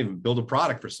arrangement. You don't even build a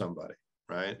product for somebody,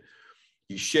 right?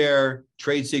 You share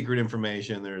trade secret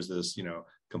information. There's this,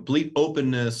 complete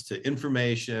openness to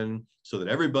information so that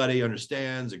everybody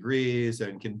understands, agrees,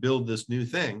 and can build this new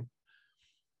thing.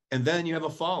 And then you have a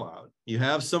fallout. You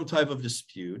have some type of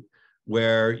dispute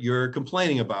where you're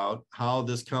complaining about how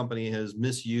this company has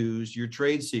misused your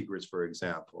trade secrets, for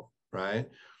example, right?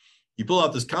 You pull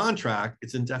out this contract,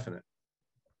 it's indefinite.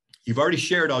 You've already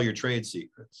shared all your trade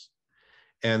secrets.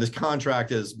 And this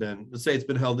contract has been, let's say it's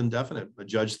been held indefinite. A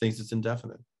judge thinks it's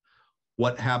indefinite.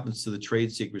 What happens to the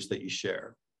trade secrets that you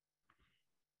share?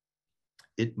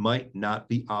 It might not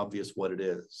be obvious what it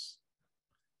is.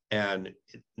 And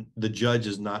the judge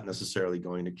is not necessarily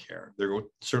going to care. They're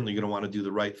certainly going to want to do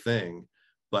the right thing.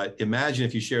 But imagine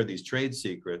if you share these trade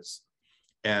secrets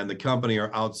and the company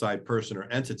or outside person or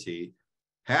entity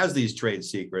has these trade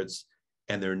secrets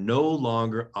and they're no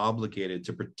longer obligated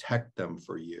to protect them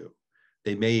for you.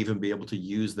 They may even be able to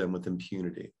use them with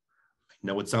impunity. I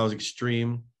know it sounds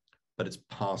extreme, but it's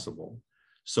possible.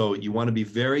 So you want to be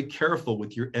very careful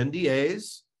with your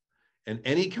NDAs and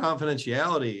any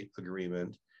confidentiality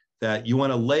agreement, that you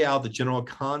want to lay out the general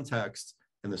context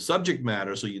and the subject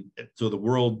matter so the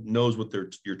world knows what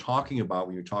you're talking about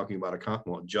when you're talking about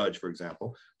a judge, for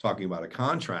example, talking about a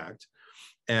contract.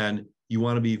 And you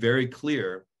want to be very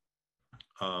clear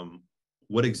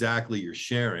what exactly you're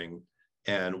sharing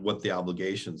and what the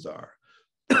obligations are.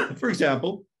 For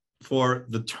example, for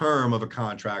the term of a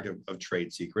contract of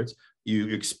trade secrets, you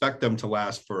expect them to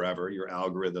last forever, your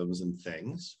algorithms and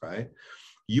things, right?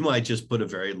 You might just put a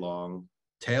very long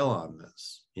tail on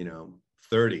this,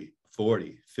 30,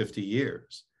 40, 50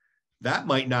 years. That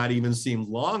might not even seem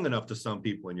long enough to some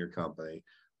people in your company,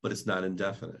 but it's not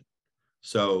indefinite.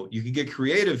 So you can get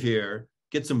creative here,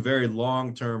 get some very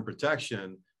long-term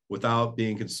protection without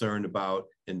being concerned about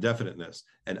indefiniteness.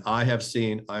 And I have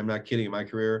seen, I'm not kidding, in my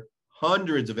career,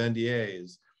 hundreds of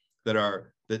NDAs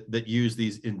that use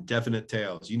these indefinite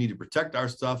tails. You need to protect our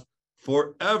stuff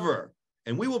forever,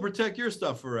 and we will protect your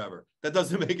stuff forever. That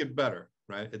doesn't make it better,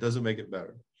 right? It doesn't make it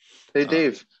better. Hey,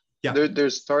 Dave. Yeah.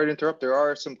 There's, sorry to interrupt. There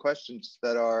are some questions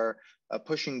that are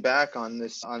pushing back on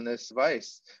this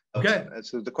advice. Okay.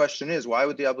 So the question is, why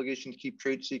would the obligation to keep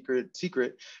trade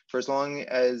secret for as long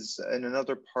as in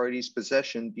another party's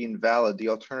possession be invalid? The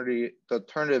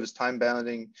alternative is time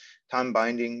binding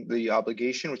the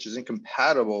obligation, which is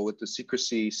incompatible with the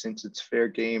secrecy since it's fair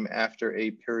game after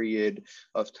a period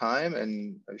of time.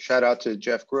 And a shout out to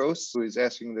Jeff Gross, who is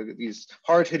asking these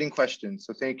hard-hitting questions.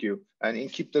 So thank you,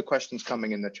 and keep the questions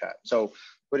coming in the chat. So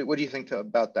what do you think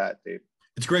about that, Dave?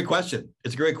 It's a great question.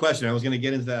 It's a great question. I was going to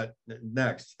get into that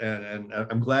next, and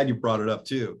I'm glad you brought it up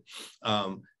too.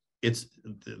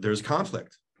 There's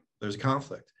conflict. There's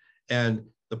conflict, and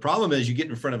the problem is you get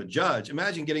in front of a judge.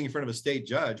 Imagine getting in front of a state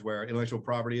judge where intellectual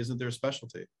property isn't their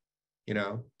specialty.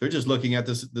 They're just looking at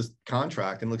this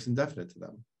contract and it looks indefinite to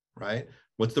them, right?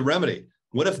 What's the remedy?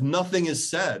 What if nothing is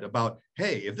said about,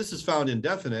 hey, if this is found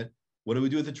indefinite, what do we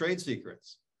do with the trade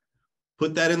secrets?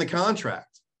 Put that in the contract.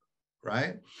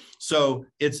 Right? So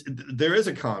there is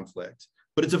a conflict,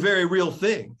 but it's a very real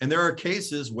thing. And there are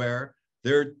cases where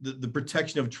the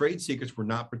protection of trade secrets were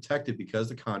not protected because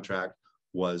the contract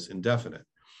was indefinite.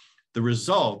 the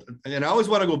result, and I always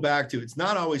want to go back to, it's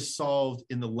not always solved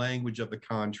in the language of the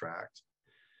contract.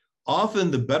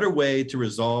 Often the better way to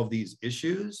resolve these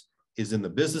issues is in the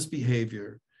business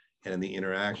behavior and in the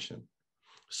interaction.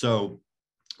 So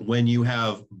when you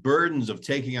have burdens of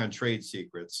taking on trade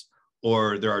secrets,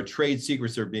 or there are trade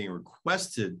secrets that are being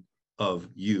requested of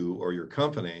you or your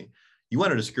company, you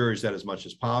want to discourage that as much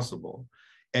as possible.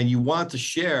 And you want to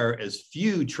share as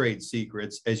few trade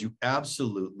secrets as you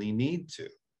absolutely need to.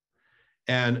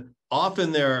 And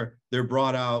often they're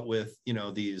brought out with,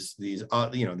 these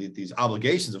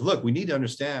obligations of, look, we need to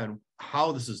understand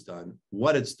how this is done,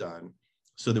 what it's done,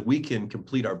 so that we can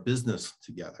complete our business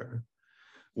together.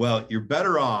 Well, you're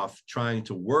better off trying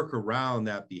to work around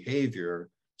that behavior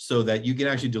so that you can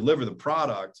actually deliver the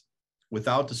product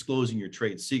without disclosing your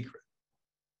trade secret.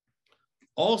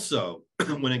 Also,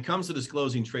 when it comes to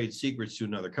disclosing trade secrets to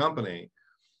another company,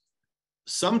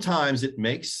 sometimes it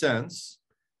makes sense,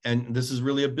 and this is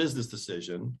really a business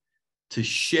decision, to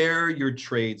share your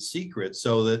trade secret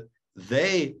so that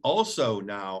they also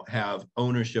now have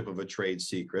ownership of a trade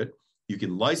secret. You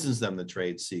can license them the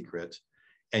trade secret,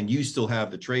 and you still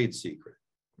have the trade secret,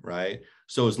 right?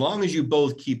 So as long as you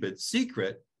both keep it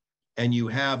secret and you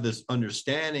have this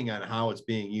understanding on how it's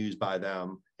being used by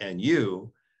them and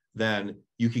you, then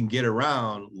you can get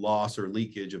around loss or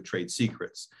leakage of trade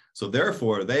secrets. So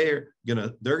therefore, they're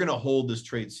gonna hold this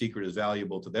trade secret as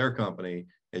valuable to their company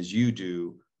as you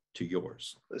do to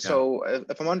yours. So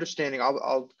if I'm understanding,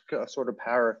 I'll sort of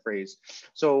paraphrase.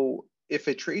 So if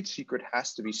a trade secret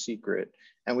has to be secret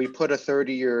and we put a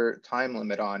 30-year time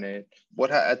limit on it,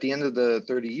 at the end of the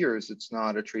 30 years, it's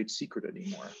not a trade secret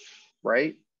anymore,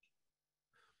 right?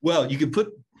 Well, you could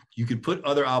put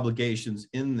other obligations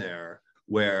in there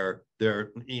where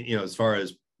they're, as far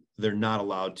as they're not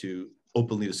allowed to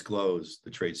openly disclose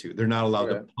the trade secret. They're not allowed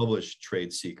to publish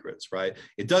trade secrets, right?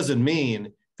 It doesn't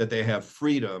mean that they have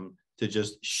freedom to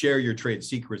just share your trade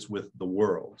secrets with the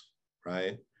world,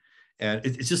 right? And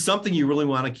it's just something you really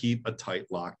want to keep a tight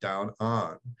lockdown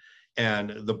on.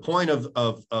 And the point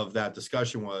of that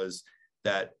discussion was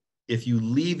that if you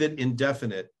leave it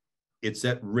indefinite, it's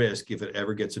at risk if it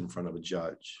ever gets in front of a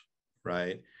judge,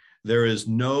 right? There is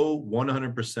no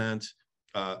 100%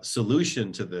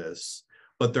 solution to this,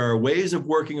 but there are ways of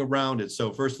working around it.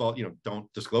 So first of all,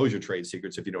 don't disclose your trade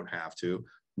secrets if you don't have to.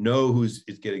 Know who's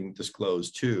getting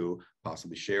disclosed to,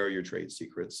 possibly share your trade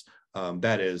secrets.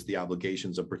 That is the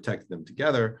obligations of protecting them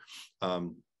together,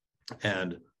 and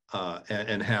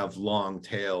have long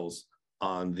tails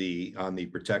on the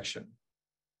protection.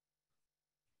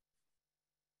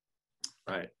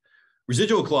 Right.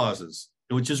 Residual clauses,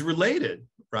 which is related,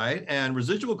 right? And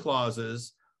residual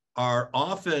clauses are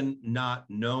often not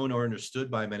known or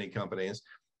understood by many companies.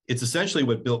 It's essentially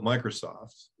what built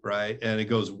Microsoft, right? And it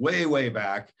goes way, way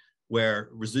back, where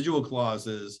residual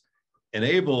clauses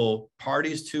enable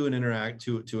parties to interact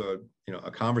to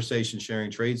a conversation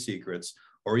sharing trade secrets,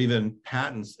 or even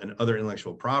patents and other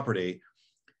intellectual property,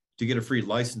 to get a free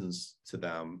license to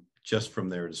them just from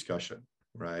their discussion,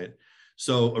 right?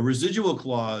 So a residual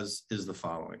clause is the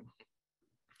following.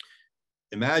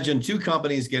 Imagine two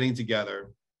companies getting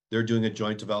together, they're doing a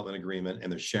joint development agreement,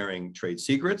 and they're sharing trade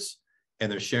secrets,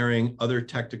 and they're sharing other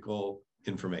technical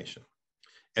information.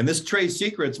 And this trade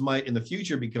secrets might in the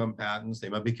future become patents, they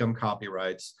might become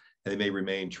copyrights, and they may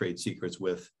remain trade secrets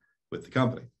with the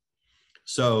company.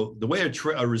 So the way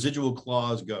a residual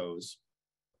clause goes,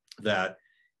 that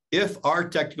if our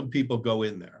technical people go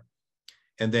in there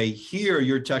and they hear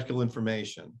your technical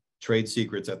information, trade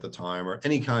secrets at the time, or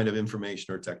any kind of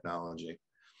information or technology,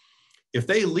 if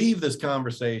they leave this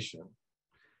conversation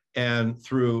and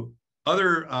through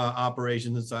other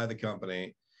operations inside the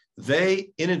company,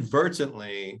 they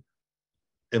inadvertently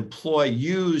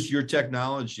use your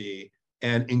technology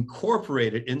and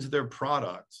incorporate it into their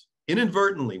product,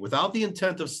 inadvertently, without the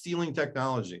intent of stealing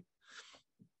technology,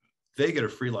 they get a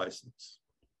free license.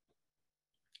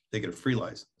 They get a free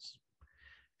license.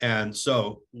 And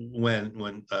so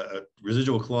when a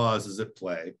residual clause is at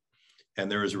play, and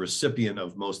there is a recipient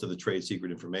of most of the trade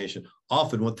secret information,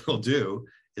 often what they'll do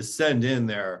is send in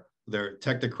their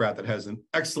technocrat that has an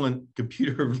excellent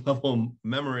computer level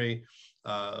memory,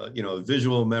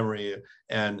 visual memory,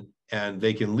 and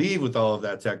they can leave with all of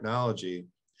that technology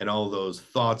and all of those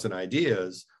thoughts and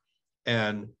ideas,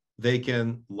 and they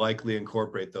can likely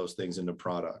incorporate those things into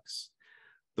products.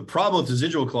 The problem with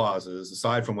residual clauses,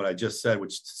 aside from what I just said,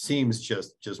 which seems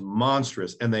just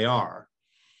monstrous, and they are,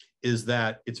 is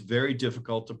that it's very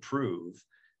difficult to prove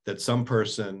that some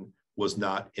person was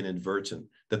not inadvertent,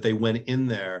 that they went in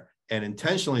there and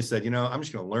intentionally said, I'm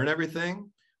just going to learn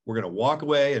everything. we're going to walk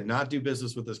away and not do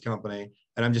business with this company,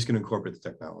 and I'm just going to incorporate the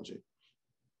technology.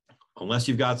 Unless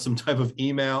you've got some type of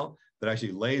email that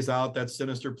actually lays out that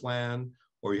sinister plan,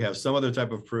 or you have some other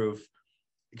type of proof,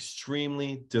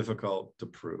 extremely difficult to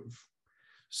prove.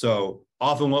 So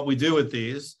often what we do with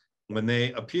these, when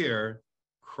they appear,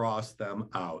 cross them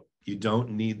out. You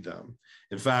don't need them.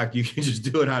 In fact, you can just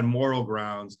do it on moral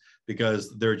grounds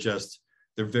because they're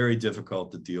very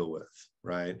difficult to deal with,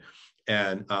 right?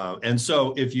 And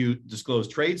so if you disclose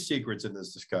trade secrets in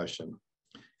this discussion,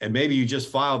 and maybe you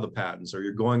just filed the patents or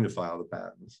you're going to file the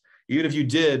patents, even if you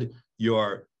did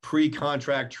your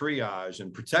pre-contract triage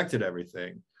and protected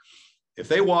everything, if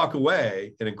they walk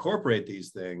away and incorporate these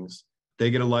things, they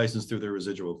get a license through their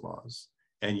residual clause,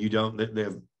 and you don't,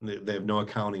 they have no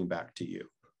accounting back to you,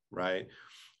 right?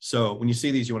 So when you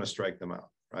see these, you want to strike them out,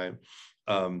 right?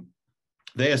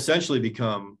 They essentially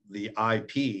become the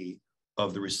IP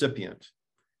of the recipient,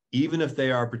 even if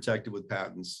they are protected with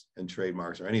patents and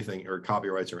trademarks or anything, or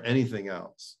copyrights or anything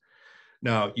else.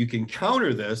 Now, you can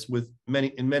counter this with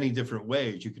in many different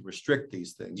ways. You can restrict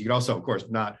these things. You can also, of course,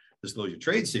 not disclose your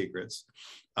trade secrets,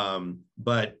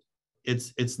 but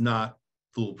it's not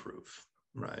foolproof,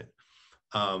 right?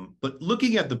 But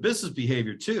looking at the business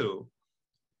behavior too,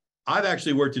 I've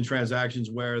actually worked in transactions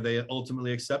where they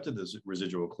ultimately accepted this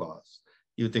residual clause.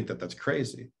 You would think that that's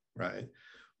crazy, right?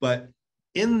 But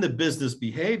in the business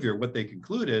behavior, what they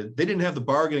concluded, they didn't have the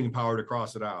bargaining power to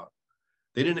cross it out.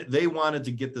 They wanted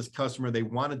to get this customer, they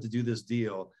wanted to do this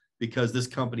deal because this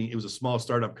company, it was a small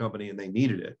startup company and they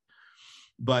needed it.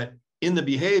 But in the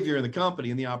behavior in the company,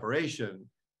 in the operation,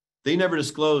 they never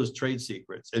disclosed trade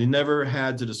secrets, and they never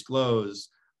had to disclose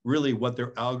really what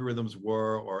their algorithms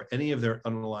were or any of their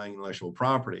underlying intellectual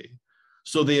property.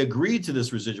 So they agreed to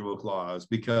this residual clause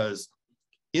because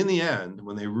in the end,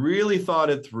 when they really thought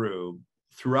it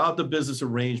throughout the business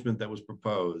arrangement that was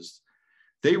proposed,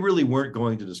 they really weren't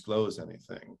going to disclose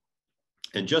anything.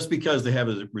 And just because they have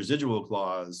a residual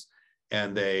clause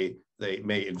and they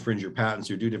may infringe your patents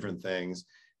or do different things,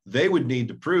 they would need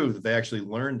to prove that they actually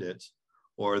learned it,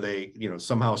 or they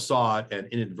somehow saw it and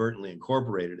inadvertently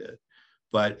incorporated it.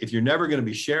 But if you're never going to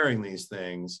be sharing these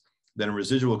things, then a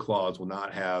residual clause will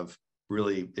not have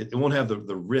really, it won't have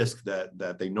the risk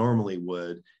that they normally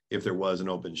would if there was an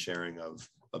open sharing of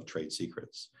trade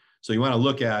secrets. So you want to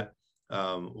look at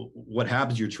what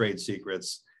happens to your trade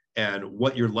secrets and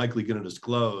what you're likely going to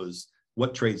disclose,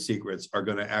 what trade secrets are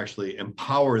going to actually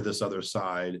empower this other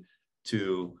side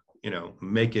to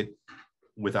make it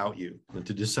without you, and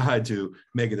to decide to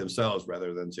make it themselves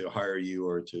rather than to hire you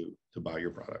or to buy your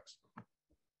products.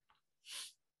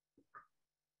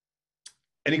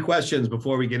 Any questions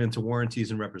before we get into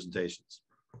warranties and representations?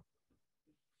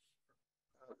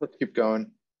 Let's keep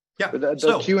going. Yeah.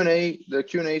 The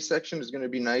Q&A section is going to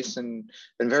be nice and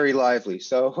very lively.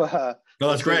 So no,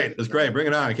 that's great. That's great. Bring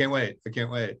it on. I can't wait.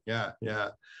 Yeah.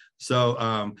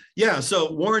 So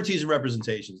so warranties and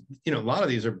representations. A lot of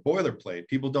these are boilerplate.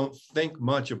 People don't think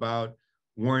much about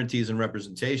warranties and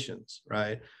representations,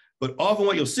 right? But often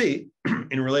what you'll see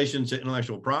in relation to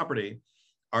intellectual property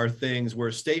are things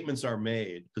where statements are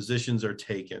made, positions are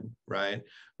taken, right?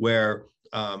 Where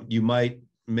you might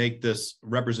make this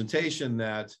representation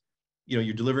that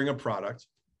you're delivering a product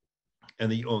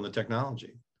and that you own the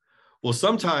technology. Well,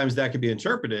 sometimes that could be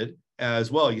interpreted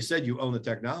as, well, you said you own the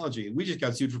technology. We just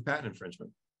got sued for patent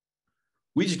infringement.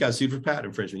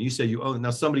 You said you own it.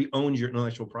 Now somebody owns your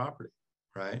intellectual property,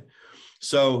 right?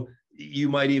 So you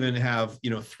might even have,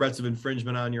 threats of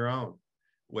infringement on your own,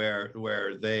 where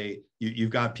you've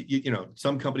got,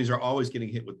 some companies are always getting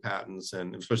hit with patents,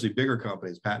 and especially bigger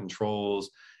companies, patent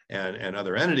trolls and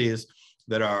other entities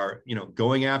that are,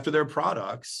 going after their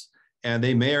products, and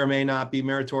they may or may not be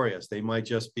meritorious. They might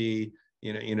just be,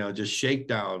 just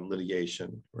shakedown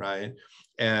litigation, right?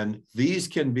 And these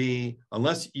can be,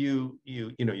 unless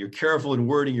you're careful in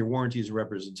wording your warranties and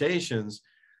representations,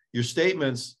 your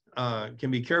statements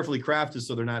can be carefully crafted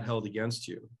so they're not held against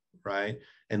you, right?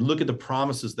 And look at the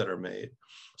promises that are made.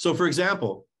 So for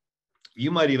example, you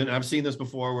might even, I've seen this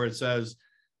before, where it says,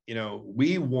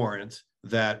 we warrant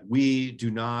that we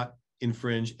do not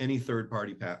infringe any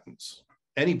third-party patents,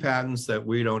 any patents that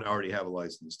we don't already have a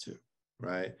license to,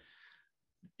 right?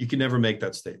 You can never make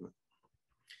that statement.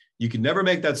 You can never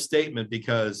make that statement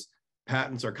because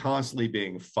patents are constantly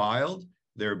being filed.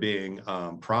 They're being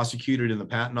prosecuted in the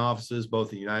patent offices, both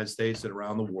in the United States and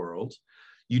around the world.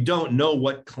 You don't know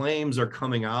what claims are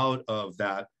coming out of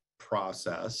that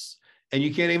process, and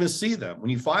you can't even see them. When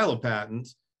you file a patent,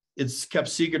 it's kept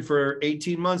secret for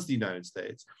 18 months in the United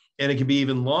States. And it can be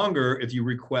even longer if you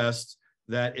request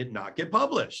that it not get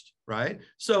published, right?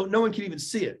 So no one can even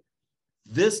see it.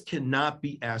 this cannot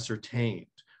be ascertained.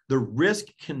 The risk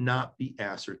cannot be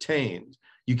ascertained.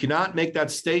 You cannot make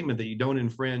that statement that you don't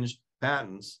infringe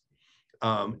patents,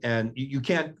 and you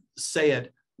can't say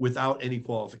it without any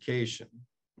qualification,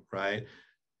 right?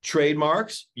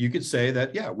 Trademarks, you could say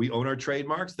that, yeah, we own our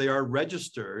trademarks, they are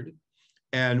registered,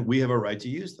 and we have a right to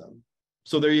use them.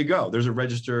 So there you go. There's a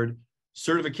registered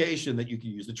certification that you can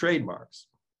use the trademarks.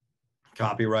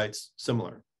 Copyrights,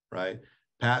 similar, right?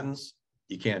 Patents,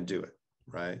 you can't do it,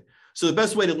 right? So the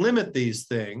best way to limit these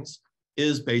things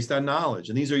is based on knowledge.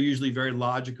 And these are usually very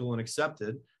logical and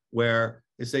accepted, where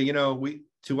they say, you know,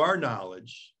 to our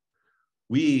knowledge,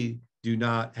 we do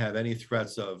not have any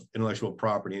threats of intellectual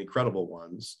property, any credible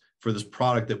ones, for this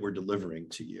product that we're delivering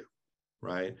to you,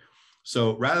 right?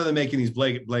 So rather than making these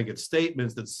blanket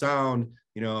statements that sound,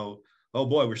 you know, oh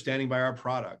boy, we're standing by our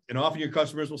product. And often your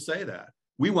customers will say that.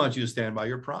 We want you to stand by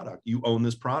your product. You own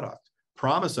this product.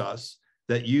 Promise us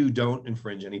that you don't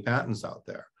infringe any patents out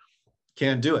there.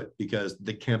 Can't do it because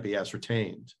they can't be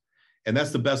ascertained. And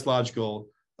that's the best logical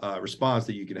response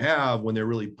that you can have when they're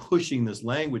really pushing this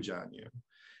language on you.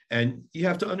 And you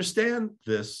have to understand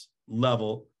this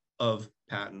level of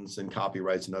patents and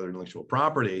copyrights and other intellectual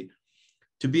property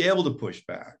to be able to push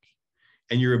back.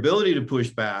 And your ability to push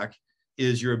back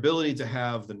is your ability to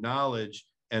have the knowledge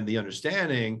and the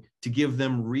understanding to give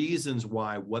them reasons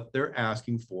why what they're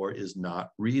asking for is not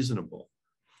reasonable.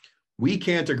 We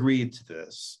can't agree to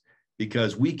this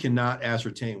because we cannot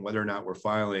ascertain whether or not we're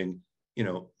filing, you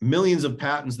know, millions of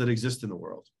patents that exist in the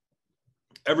world.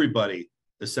 Everybody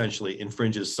essentially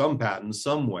infringes some patents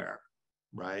somewhere,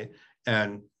 right?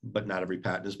 But not every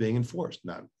patent is being enforced.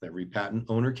 Not every patent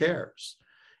owner cares.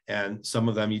 And some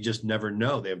of them you just never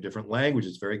know. They have different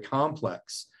languages, very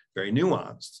complex, very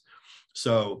nuanced.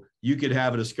 So you could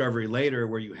have a discovery later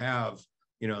where you have,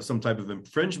 you know, some type of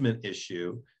infringement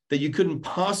issue that you couldn't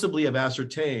possibly have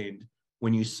ascertained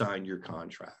when you signed your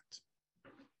contract.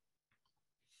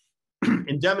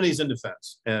 Indemnities and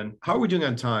defense. And how are we doing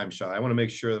on time, Shai? I want to make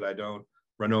sure that I don't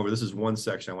run over. This is one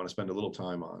section I want to spend a little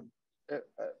time on.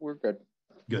 We're good.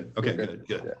 Good. Okay, good.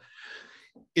 Yeah.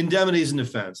 Indemnities and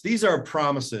defense. These are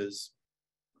promises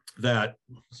that,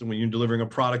 so when you're delivering a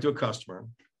product to a customer,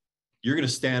 you're going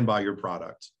to stand by your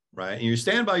product, right? And you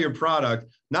stand by your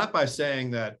product, not by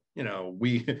saying that, you know,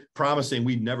 promising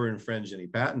we'd never infringe any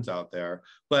patents out there,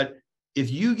 but if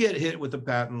you get hit with a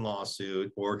patent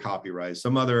lawsuit or copyright,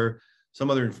 some other,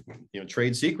 you know,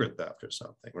 trade secret theft or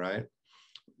something, right?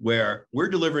 Where we're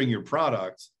delivering your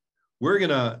product, we're going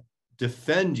to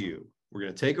defend you. We're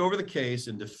going to take over the case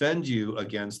and defend you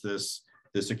against this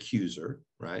accuser,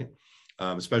 right?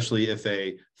 Especially if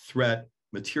a threat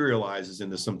materializes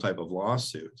into some type of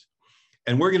lawsuit.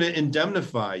 And we're going to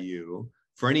indemnify you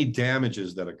for any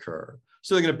damages that occur.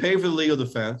 So they're going to pay for the legal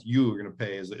defense. You are going to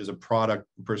pay as a product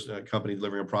person, a company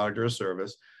delivering a product or a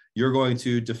service. You're going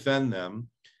to defend them,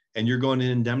 and you're going to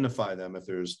indemnify them if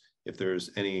there's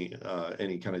any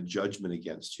kind of judgment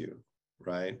against you,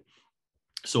 right?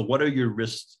 So what are your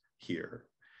risks here?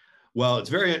 Well, it's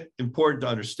very important to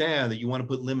understand that you want to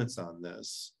put limits on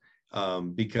this,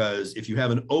 because if you have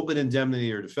an open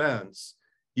indemnity or defense,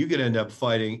 you could end up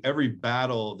fighting every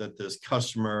battle that this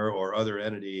customer or other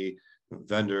entity,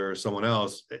 vendor, or someone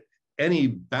else, any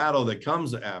battle that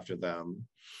comes after them,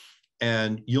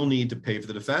 and you'll need to pay for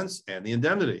the defense and the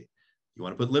indemnity. You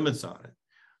want to put limits on it.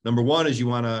 Number one is you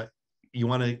want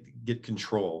to get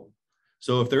control.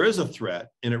 So if there is a threat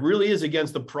and it really is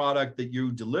against the product that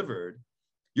you delivered,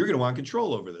 you're going to want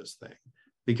control over this thing,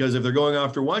 because if they're going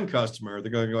after one customer,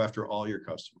 they're going to go after all your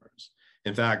customers.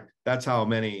 In fact, that's how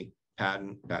many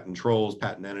patent trolls,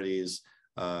 patent entities,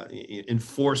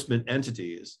 enforcement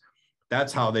entities,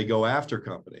 that's how they go after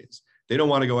companies. They don't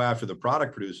want to go after the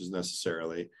product producers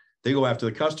necessarily. They go after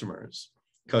the customers.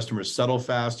 Customers settle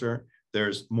faster.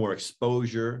 There's more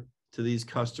exposure to these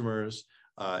customers,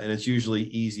 and it's usually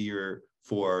easier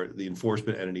for the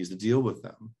enforcement entities to deal with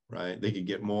them, right? They can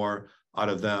get more out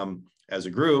of them as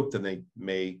a group than they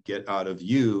may get out of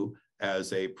you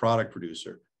as a product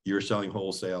producer. You're selling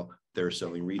wholesale, they're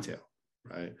selling retail,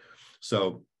 right?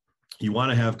 So you want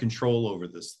to have control over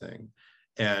this thing,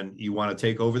 and you want to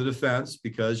take over the defense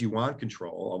because you want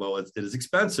control. Although it is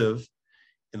expensive,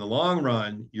 in the long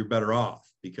run, you're better off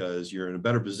because you're in a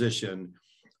better position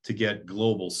to get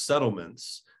global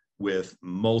settlements with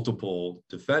multiple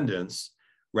defendants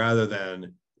rather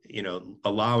than, you know,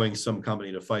 allowing some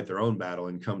company to fight their own battle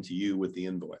and come to you with the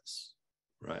invoice,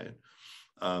 right?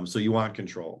 So you want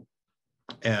control.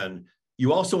 And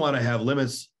you also want to have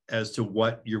limits as to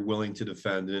what you're willing to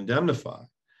defend and indemnify.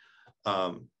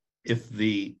 If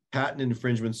the patent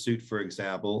infringement suit, for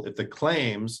example, if the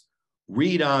claims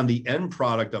read on the end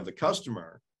product of the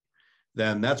customer,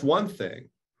 then that's one thing.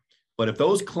 But if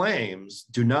those claims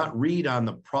do not read on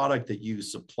the product that you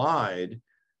supplied,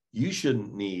 you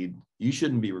shouldn't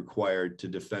be required to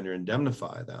defend or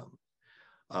indemnify them.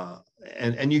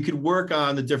 And you could work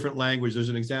on the different language. There's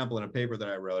an example in a paper that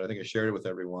I wrote, I think I shared it with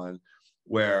everyone,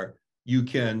 where you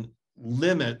can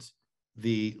limit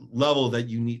the level that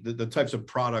you need, the types of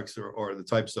products or the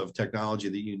types of technology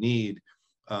that you need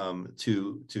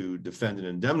to defend and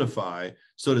indemnify,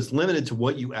 so it's limited to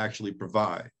what you actually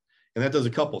provide. And that does a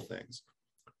couple things.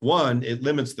 One, it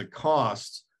limits the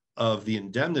cost of the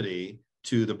indemnity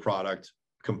to the product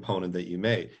component that you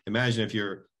made. Imagine if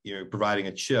you're providing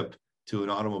a chip to an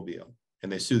automobile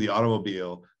and they sue the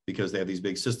automobile because they have these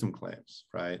big system claims,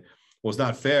 right? Well, it's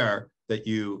not fair that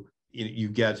you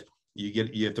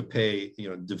have to pay,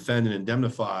 defend and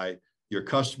indemnify your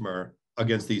customer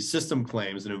against these system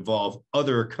claims that involve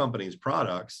other companies'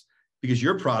 products, because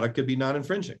your product could be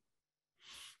non-infringing.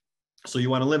 So you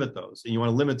want to limit those, and you want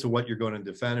to limit to what you're going to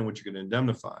defend and what you're going to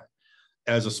indemnify.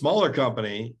 As a smaller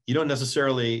company, you don't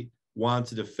necessarily want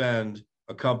to defend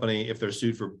a company if they're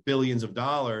sued for billions of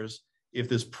dollars, if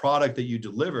this product that you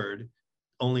delivered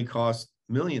only costs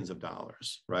millions of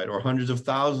dollars, right? Or hundreds of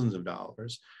thousands of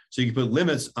dollars. So you can put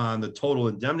limits on the total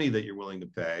indemnity that you're willing to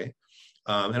pay,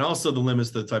 and also the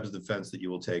limits to the types of defense that you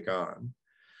will take on.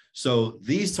 So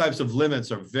these types of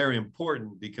limits are very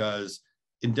important, because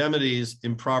indemnities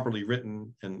improperly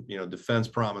written and defense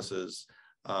promises,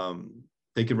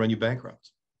 they could run you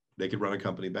bankrupt. They could run a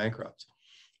company bankrupt.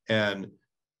 And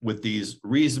with these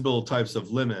reasonable types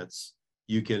of limits,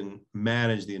 you can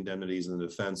manage the indemnities and the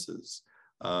defenses.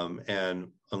 And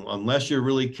unless you're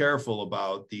really careful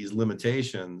about these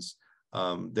limitations,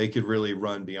 they could really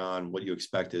run beyond what you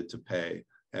expected to pay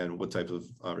and what type of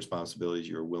responsibilities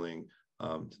you're willing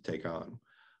to take on.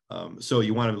 So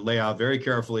you want to lay out very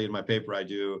carefully, in my paper I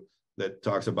do, that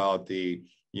talks about the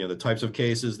types of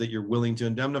cases that you're willing to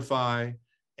indemnify,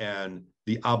 and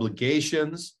the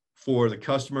obligations for the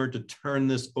customer to turn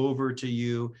this over to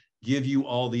you, give you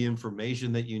all the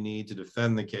information that you need to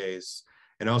defend the case,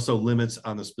 and also limits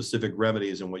on the specific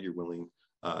remedies and what you're willing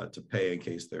to pay in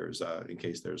case there's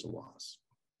a loss.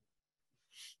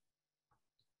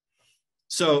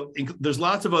 So there's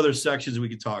lots of other sections we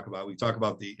could talk about. We talk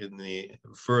about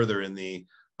further in the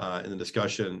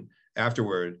discussion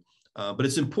afterward. But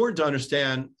it's important to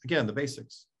understand, again, the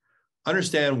basics.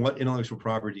 Understand what intellectual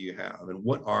property you have, and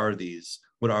what are these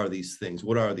things?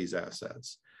 What are these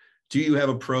assets? Do you have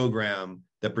a program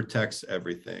that protects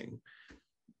everything?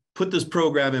 Put this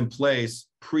program in place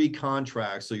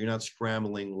pre-contract so you're not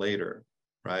scrambling later,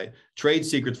 right? Trade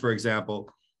secrets, for example.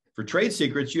 For trade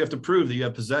secrets, you have to prove that you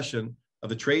have possession of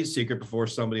the trade secret before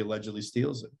somebody allegedly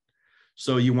steals it.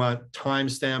 So you want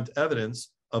time-stamped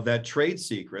evidence of that trade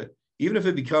secret, even if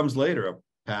it becomes later a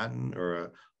patent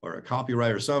or a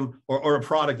copyright or a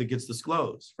product that gets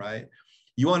disclosed, right?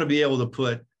 You want to be able to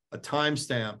put a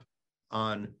timestamp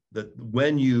on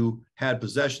when you had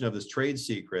possession of this trade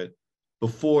secret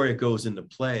before it goes into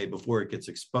play, before it gets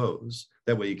exposed.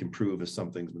 That way you can prove if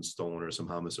something's been stolen or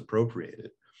somehow misappropriated.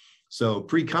 So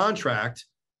pre-contract,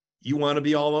 you want to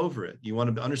be all over it. You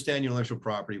want to understand your intellectual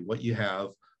property, what you have,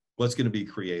 what's going to be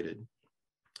created.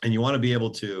 And you want to be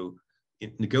able to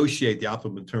negotiate the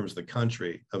optimum terms of the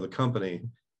company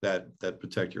that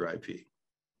protect your IP.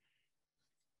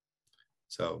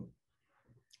 So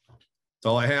that's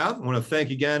all I have. I want to thank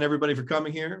again everybody for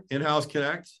coming here. In-House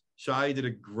Connect. Shai, you did a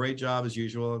great job as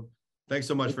usual. Thanks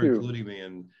so much for including me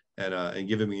and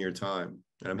giving me your time.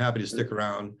 And I'm happy to stick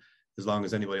around as long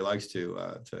as anybody likes to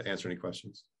answer any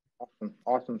questions.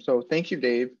 Awesome. So thank you,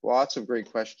 Dave. Lots of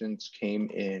great questions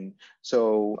came in.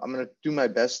 So I'm going to do my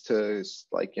best to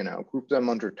group them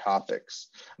under topics.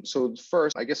 So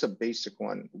first, I guess a basic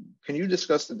one. Can you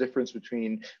discuss the difference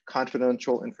between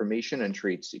confidential information and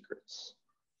trade secrets?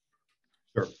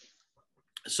 Sure.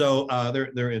 So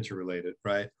they're interrelated,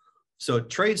 right? So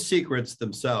trade secrets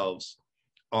themselves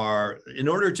are, in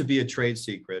order to be a trade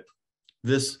secret,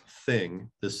 this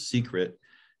secret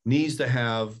needs to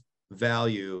have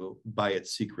value by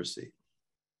its secrecy.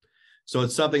 So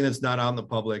it's something that's not out in the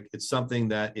public. It's something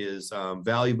that is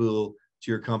valuable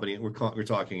to your company. And we're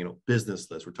talking,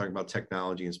 business lists. We're talking about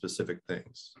technology and specific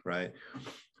things, right?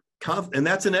 And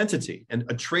that's an entity. And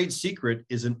a trade secret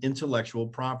is an intellectual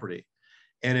property.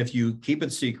 And if you keep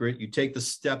it secret, you take the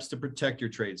steps to protect your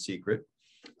trade secret,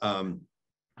 and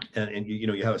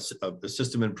you have a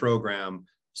system and program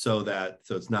so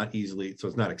it's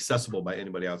not accessible by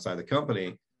anybody outside the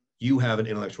company. You have an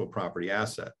intellectual property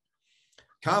asset.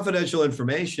 Confidential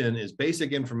information is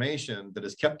basic information that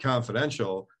is kept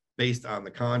confidential based on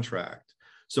the contract.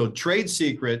 So trade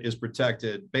secret is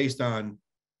protected based on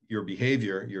your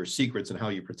behavior, your secrets, and how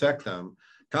you protect them.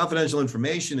 Confidential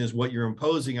information is what you're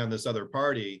imposing on this other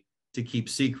party to keep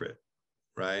secret,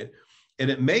 right? And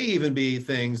it may even be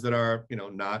things that are,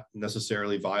 not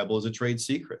necessarily viable as a trade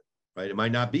secret, right? It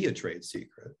might not be a trade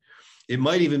secret. It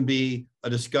might even be a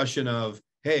discussion of,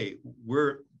 hey,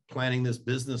 we're planning this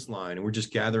business line and we're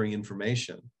just gathering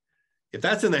information. If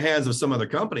that's in the hands of some other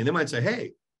company, they might say,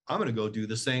 hey, I'm going to go do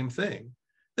the same thing.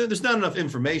 There's not enough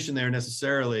information there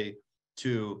necessarily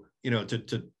to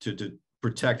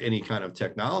protect any kind of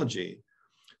technology.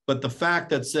 But the fact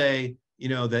that, say,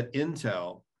 that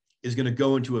Intel is going to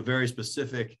go into a very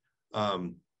specific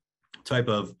type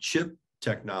of chip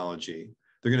technology,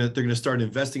 they're going to start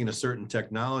investing in a certain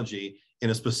technology in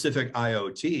a specific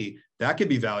IoT, that could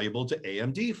be valuable to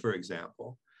AMD, for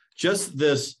example. Just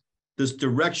this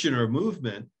direction or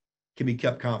movement can be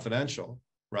kept confidential,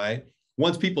 right?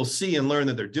 Once people see and learn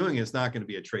that they're doing it, it's not going to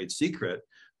be a trade secret,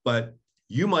 but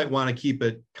you might want to keep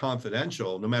it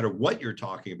confidential no matter what you're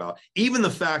talking about. Even the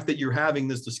fact that you're having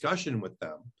this discussion with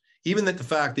them, even that the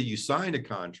fact that you signed a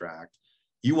contract,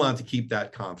 you want to keep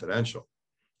that confidential,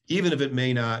 even if it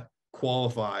may not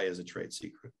qualify as a trade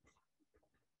secret.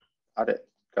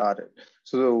 Got it.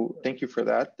 So thank you for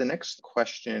that. The next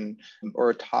question,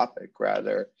 or topic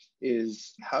rather,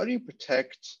 is how do you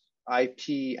protect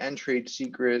IP and trade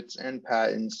secrets and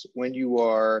patents when you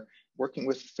are working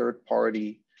with third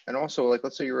party? And also, like,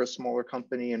 let's say you're a smaller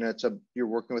company and you're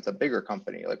working with a bigger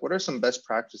company. Like, what are some best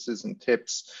practices and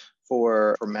tips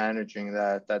for managing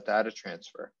that data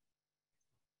transfer?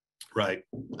 Right.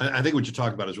 I think what you're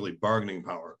talking about is really bargaining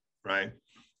power, right?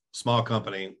 Small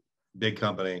company, big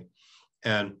company.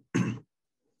 And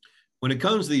when it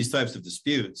comes to these types of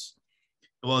disputes,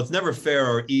 well, it's never fair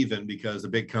or even because the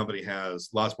big company has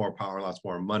lots more power, lots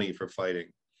more money for fighting.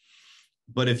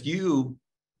 But if you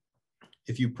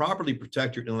properly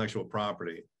protect your intellectual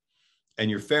property and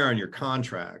you're fair on your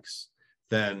contracts,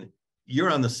 then you're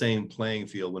on the same playing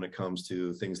field when it comes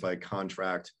to things like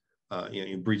contract,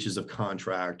 breaches of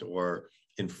contract or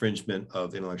infringement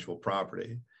of intellectual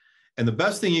property. And the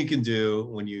best thing you can do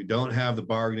when you don't have the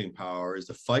bargaining power is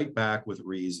to fight back with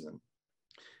reason.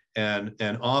 And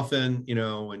often,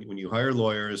 when you hire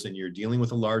lawyers and you're dealing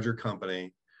with a larger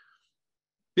company,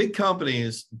 big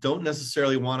companies don't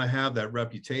necessarily want to have that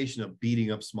reputation of beating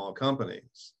up small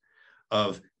companies,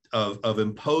 of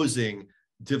imposing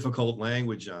difficult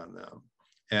language on them.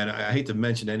 And I hate to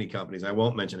mention any companies, I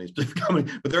won't mention any specific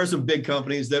company, but there are some big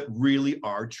companies that really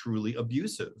are truly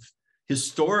abusive,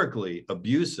 historically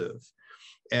abusive.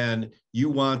 And you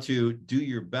want to do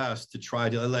your best to try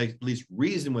to at least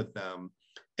reason with them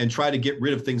and try to get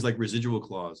rid of things like residual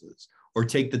clauses or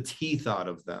take the teeth out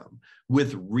of them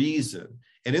with reason.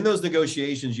 And in those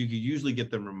negotiations, you can usually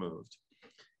get them removed.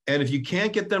 And if you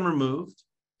can't get them removed,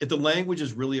 if the language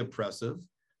is really oppressive,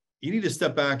 you need to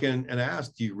step back and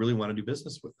ask, do you really want to do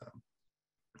business with them?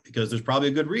 Because there's probably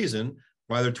a good reason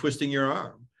why they're twisting your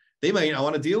arm. They might not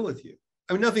want to deal with you.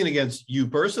 I mean, nothing against you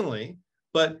personally,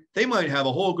 but they might have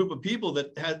a whole group of people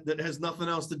that has nothing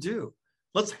else to do.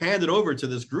 Let's hand it over to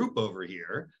this group over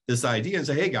here, this idea, and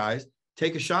say, hey guys,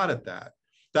 take a shot at that.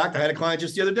 In fact, I had a client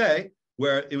just the other day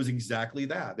where it was exactly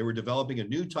that. They were developing a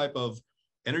new type of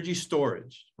energy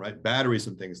storage, right? Batteries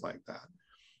and things like that.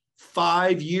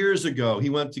 5 years ago, he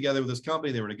went together with this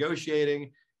company. They were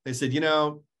negotiating. They said,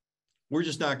 we're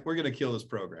going to kill this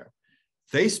program.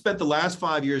 They spent the last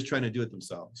 5 years trying to do it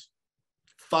themselves.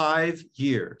 5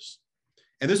 years.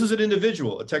 And this was an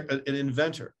individual, an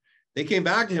inventor. They came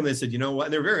back to him. They said, you know what?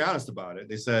 And they're very honest about it.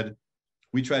 They said,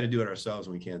 we tried to do it ourselves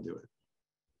and we can't do it.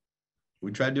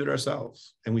 We tried to do it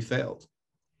ourselves and we failed.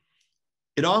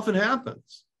 It often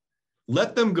happens.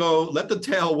 Let them go, let the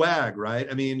tail wag, right?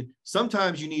 I mean,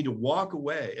 sometimes you need to walk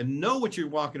away and know what you're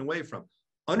walking away from.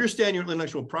 Understand your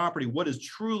intellectual property, what is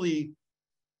truly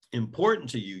important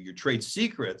to you, your trade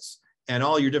secrets and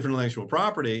all your different intellectual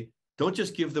property. Don't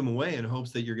just give them away in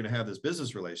hopes that you're going to have this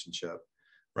business relationship,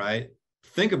 right?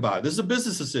 Think about it. This is a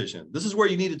business decision. This is where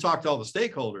you need to talk to all the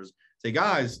stakeholders. Say,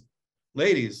 guys,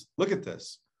 ladies, look at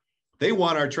this. They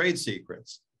want our trade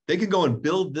secrets. They can go and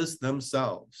build this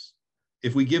themselves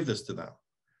if we give this to them.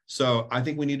 So I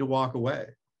think we need to walk away.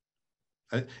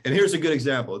 And here's a good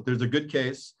example. There's a good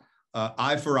case,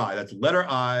 I for I. That's letter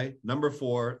I, number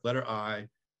 4, letter I,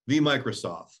 v.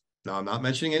 Microsoft. Now, I'm not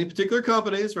mentioning any particular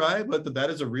companies, right? But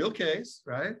that is a real case,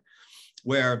 right?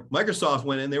 Where Microsoft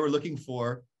went in, they were looking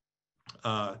for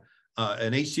an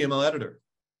HTML editor,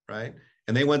 right?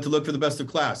 And they went to look for the best of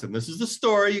class. And this is the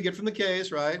story you get from the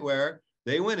case, right? Where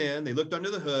they went in, they looked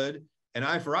under the hood, And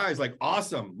eye for eye is like,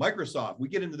 awesome, Microsoft, we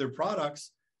get into their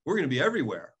products, we're going to be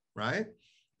everywhere, right?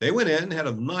 They went in, had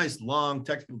a nice long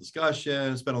technical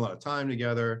discussion, spent a lot of time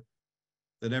together.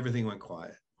 Then everything went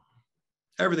quiet.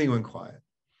 Everything went quiet.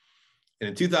 And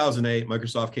in 2008,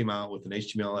 Microsoft came out with an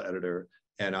HTML editor,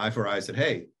 and eye for eye said,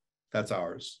 hey, that's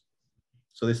ours.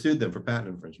 So they sued them for patent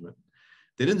infringement.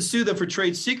 They didn't sue them for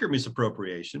trade secret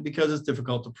misappropriation because it's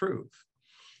difficult to prove.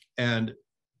 And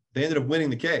they ended up winning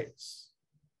the case.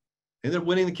 And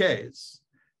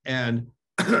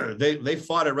they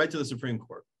fought it right to the Supreme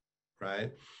Court,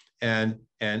 right? And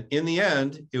in the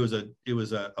end, it was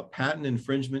a patent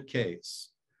infringement case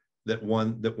that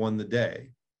won the day,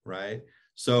 right?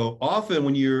 So often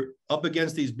when you're up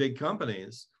against these big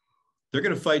companies, they're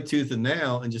going to fight tooth and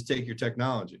nail and just take your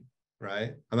technology,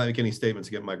 right? I'm not making any statements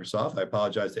against Microsoft. I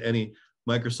apologize to any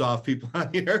Microsoft people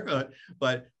out here,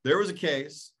 but there was a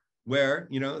case where,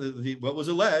 you know, what was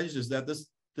alleged is that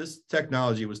this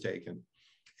technology was taken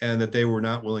and that they were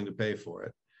not willing to pay for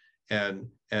it. And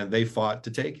they fought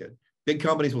to take it. Big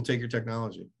companies will take your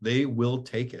technology. They will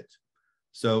take it.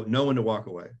 So know when to walk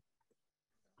away.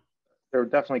 There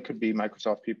definitely could be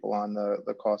Microsoft people on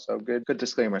the call. So good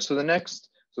disclaimer. So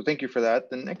thank you for that.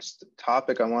 The next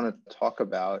topic I want to talk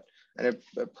about, and it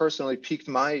personally piqued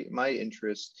my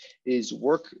interest, is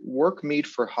work made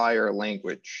for hire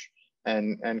language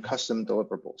and custom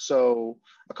deliverables. So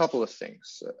a couple of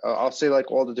things. I'll say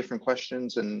like all the different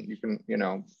questions, and you can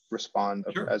respond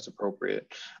Sure. as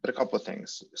appropriate. But a couple of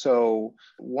things. So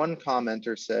one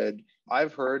commenter said,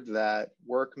 I've heard that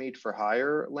work made for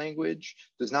hire language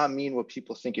does not mean what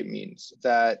people think it means.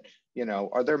 That,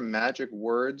 are there magic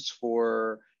words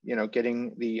for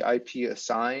getting the IP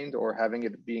assigned or having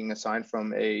it being assigned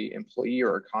from a employee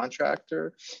or a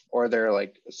contractor? Or are there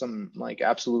some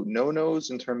absolute no-nos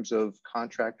in terms of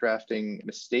contract drafting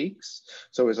mistakes?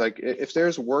 So it's like, if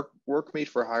there's work made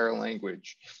for hire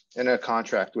language in a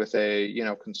contract with a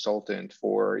consultant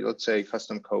for, let's say,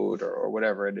 custom code or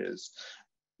whatever it is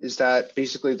that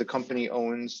basically the company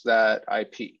owns that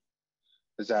IP?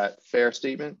 Is that a fair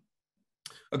statement?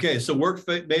 Okay, so it's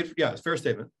a fair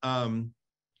statement.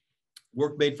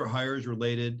 Work made for hire is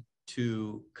related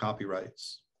to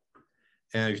copyrights.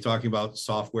 And if you're talking about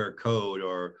software code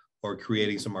or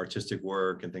creating some artistic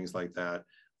work and things like that,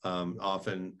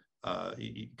 often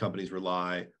companies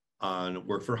rely on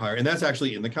work for hire. And that's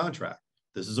actually in the contract.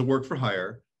 This is a work for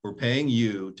hire. We're paying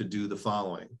you to do the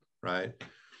following, right?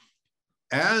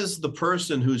 As the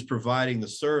person who's providing the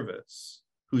service,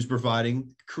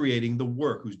 creating the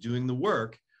work, who's doing the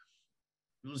work,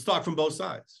 let's talk from both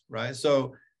sides, right?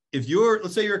 So if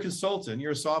let's say you're a consultant,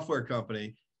 you're a software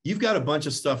company, you've got a bunch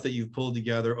of stuff that you've pulled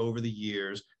together over the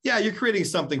years. Yeah, you're creating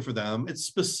something for them. It's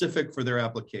specific for their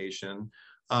application.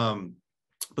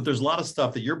 But there's a lot of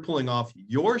stuff that you're pulling off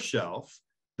your shelf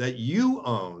that you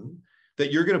own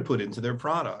that you're going to put into their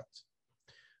product.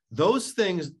 Those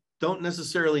things don't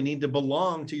necessarily need to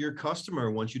belong to your customer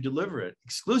once you deliver it,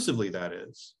 exclusively that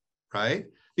is, right?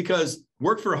 Because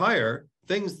work for hire,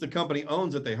 things the company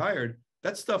owns that they hired,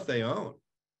 that's stuff they own.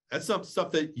 That's some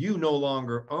stuff that you no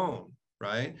longer own,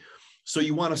 right? So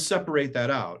you want to separate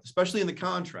that out, especially in the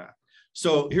contract.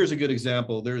 So here's a good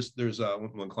example. There's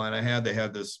one client I had, they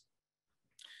had this,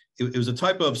 it was a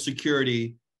type of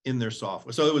security in their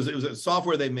software. So it was a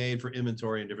software they made for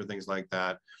inventory and different things like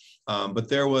that. But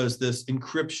there was this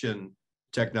encryption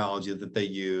technology that they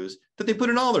use that they put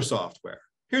in all their software.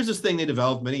 Here's this thing they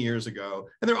developed many years ago,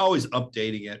 and they're always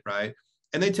updating it, right?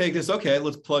 And they take this, okay,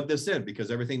 let's plug this in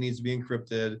because everything needs to be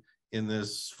encrypted in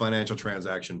this financial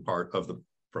transaction part of the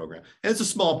program. And it's a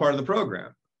small part of the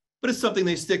program, but it's something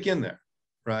they stick in there,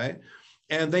 right?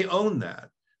 And they own that.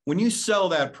 When you sell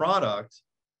that product,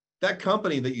 that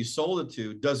company that you sold it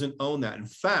to doesn't own that. In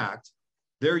fact,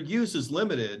 their use is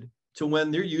limited to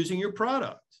when they're using your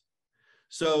product.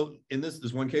 So in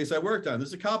this one case I worked on, this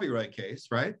is a copyright case,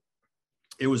 right?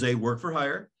 It was a work for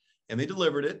hire and they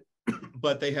delivered it,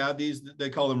 but they have these,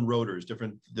 they call them rotors,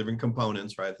 different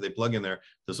components, right? That they plug in there.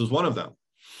 This was one of them.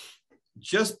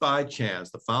 Just by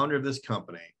chance, the founder of this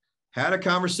company had a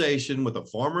conversation with a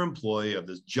former employee of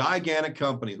this gigantic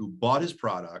company who bought his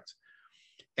product,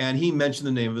 and he mentioned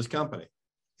the name of his company.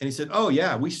 And he said, oh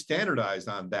yeah, we standardized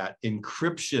on that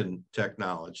encryption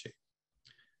technology.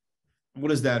 What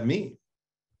does that mean?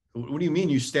 What do you mean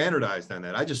you standardized on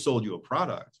that? I just sold you a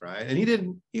product, right? And he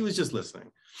didn't, he was just listening.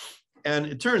 And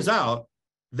it turns out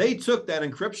they took that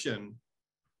encryption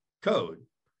code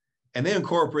and they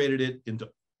incorporated it into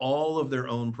all of their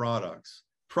own products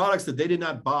that they did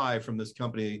not buy from this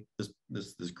company,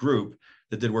 this group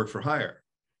that did work for hire.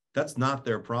 That's not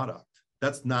their product.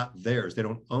 That's not theirs. They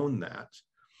don't own that.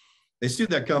 They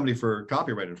sued that company for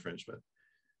copyright infringement.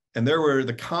 And there were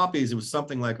the copies, it was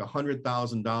something like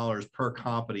 $100,000 per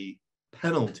copy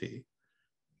penalty.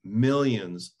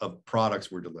 Millions of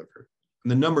products were delivered.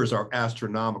 And the numbers are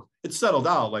astronomical. It's settled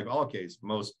out like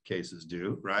most cases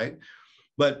do, right?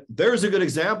 But there's a good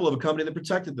example of a company that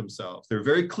protected themselves. They're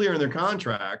very clear in their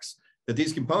contracts that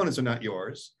these components are not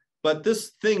yours, but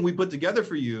this thing we put together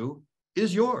for you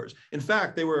is yours. In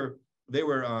fact, they were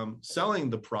selling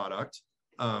the product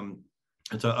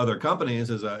to other companies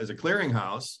as a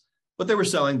clearinghouse, but they were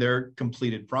selling their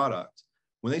completed product.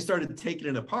 When they started taking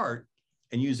it apart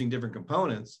and using different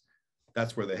components,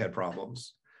 that's where they had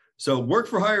problems. So work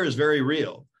for hire is very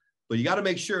real, but you got to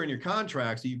make sure in your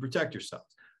contracts that you protect yourself.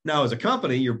 Now, as a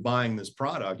company, you're buying this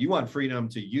product. You want freedom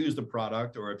to use the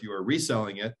product, or if you are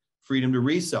reselling it, freedom to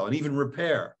resell and even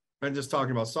repair. I'm not just talking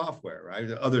about software,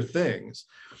 right? Other things.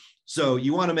 So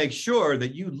you want to make sure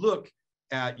that you look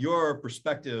at your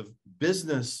prospective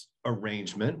business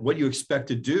arrangement, what you expect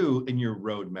to do in your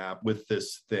roadmap with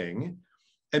this thing,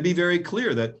 and be very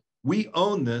clear that we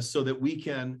own this so that we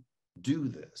can do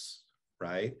this,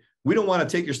 right? We don't want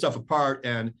to take your stuff apart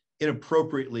and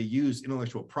inappropriately use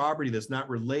intellectual property that's not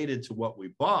related to what we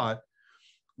bought.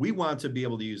 We want to be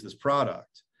able to use this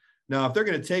product. Now, if they're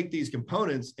going to take these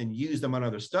components and use them on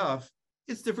other stuff,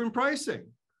 it's different pricing,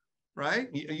 right?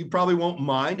 You probably won't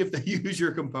mind if they use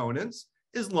your components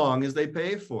as long as they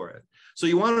pay for it. So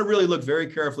you want to really look very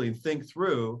carefully and think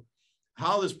through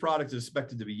how this product is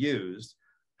expected to be used,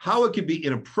 how it could be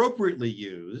inappropriately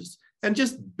used, and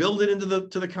just build it into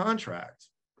the contract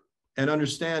and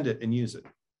understand it and use it,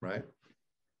 right?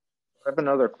 I have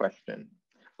another question.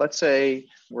 Let's say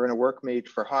we're in a work made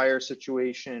for hire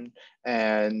situation,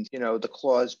 and the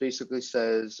clause basically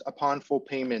says upon full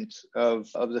payment of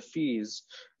the fees,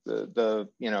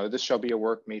 this shall be a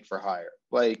work made for hire.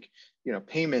 Like,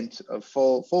 payment of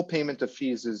full payment of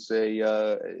fees is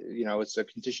it's a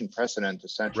conditioned precedent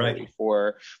essentially, right,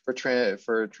 for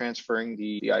transferring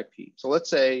the IP. So let's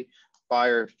say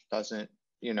buyer doesn't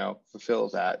fulfill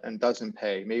that and doesn't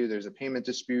pay. Maybe there's a payment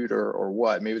dispute or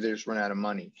what, maybe they just run out of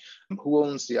money. Who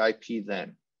owns the IP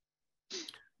then?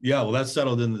 Yeah, well, that's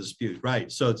settled in the dispute,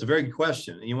 right? So it's a very good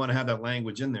question. And you want to have that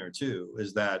language in there too,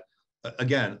 is that,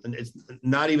 again, it's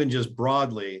not even just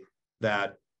broadly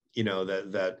that,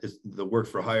 that is the work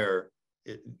for hire,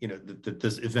 that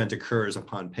this event occurs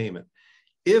upon payment.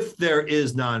 If there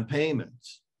is non-payment,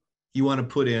 you want to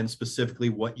put in specifically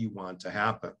what you want to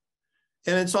happen.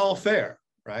 And it's all fair,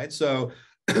 right? So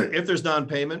if there's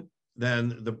non-payment, then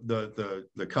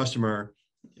the customer,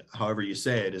 however you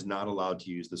say it, is not allowed to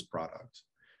use this product.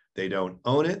 They don't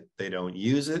own it. They don't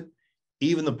use it,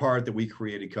 even the part that we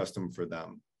created custom for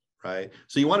them, right?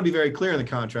 So you want to be very clear in the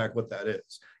contract what that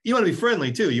is. You want to be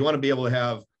friendly too. You want to be able to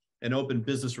have an open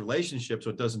business relationship so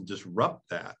it doesn't disrupt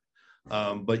that.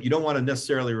 But you don't want to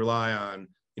necessarily rely on,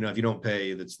 if you don't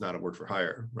pay, that's not a work for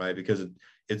hire, right? Because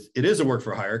it is a work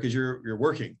for hire because you're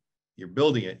working, you're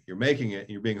building it, you're making it, and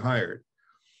you're being hired.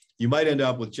 You might end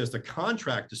up with just a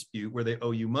contract dispute where they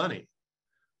owe you money,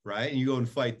 right? And you go and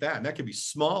fight that. And that could be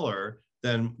smaller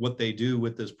than what they do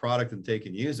with this product and take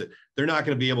and use it. They're not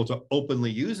going to be able to openly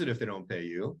use it if they don't pay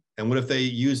you. And what if they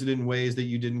use it in ways that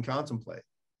you didn't contemplate,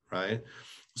 right?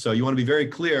 So you want to be very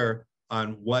clear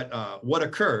on what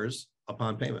occurs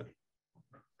upon payment.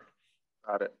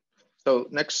 Got it. So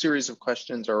next series of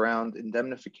questions are around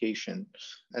indemnification.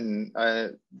 And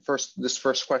this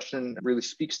first question really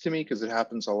speaks to me because it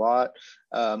happens a lot.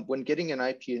 When getting an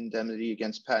IP indemnity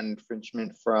against patent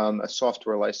infringement from a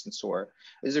software licensor,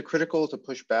 is it critical to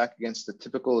push back against the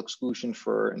typical exclusion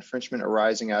for infringement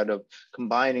arising out of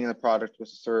combining the product with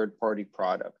a third-party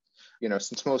product?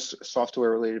 Since most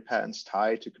software-related patents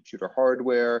tie to computer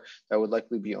hardware that would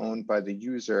likely be owned by the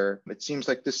user, it seems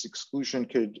like this exclusion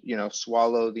could,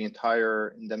 swallow the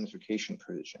entire indemnification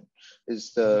provision.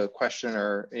 Is the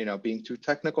questioner, being too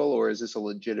technical, or is this a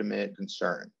legitimate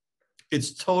concern?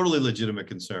 It's totally legitimate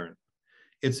concern.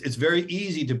 It's very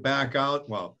easy to back out.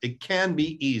 Well, it can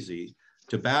be easy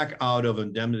to back out of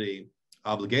indemnity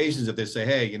obligations if they say,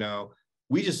 hey,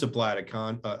 we just supplied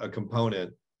a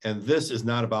component, and this is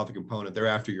not about the component. They're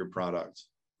after your product,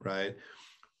 right?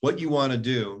 What you want to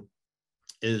do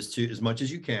is to, as much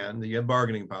as you can, you have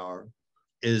bargaining power,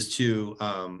 is to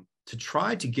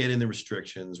try to get in the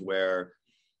restrictions where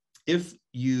if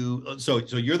you, so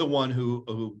you're the one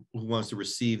who wants to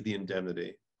receive the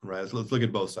indemnity, right? So let's look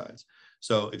at both sides.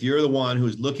 So if you're the one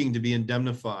who's looking to be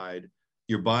indemnified,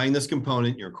 you're buying this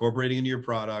component, you're incorporating into your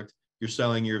product, you're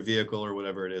selling your vehicle or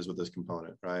whatever it is with this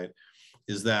component, right?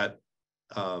 Is that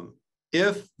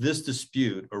if this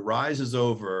dispute arises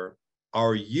over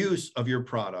our use of your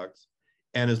product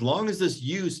And as long as this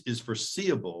use is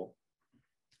foreseeable,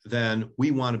 then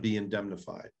we want to be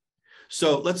indemnified.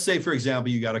 So let's say, for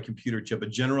example, you got a computer chip, a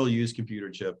general use computer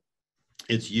chip.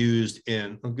 It's used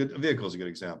in a vehicle is a good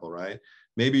example, right?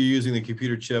 Maybe you're using the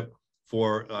computer chip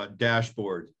for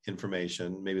dashboard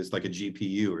information. Maybe it's like a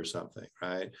GPU or something,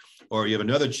 right? Or you have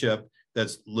another chip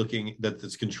that's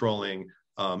controlling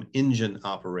engine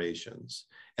operations,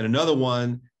 and another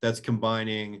one that's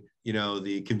combining,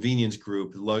 the convenience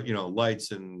group,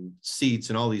 lights and seats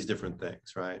and all these different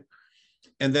things, right?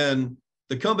 And then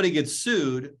the company gets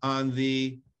sued on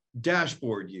the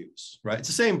dashboard use, right? It's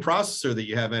the same processor that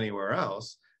you have anywhere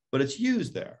else, but it's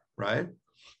used there, right?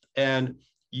 And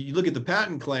you look at the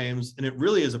patent claims, and it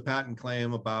really is a patent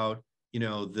claim about,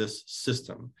 this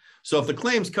system. So if the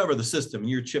claims cover the system and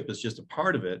your chip is just a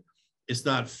part of it, it's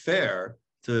not fair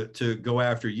to go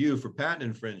after you for patent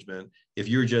infringement if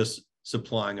you're just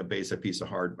supplying a basic piece of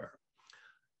hardware.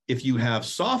 If you have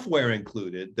software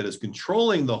included that is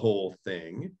controlling the whole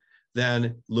thing,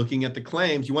 then looking at the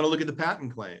claims, you want to look at the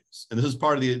patent claims. And this is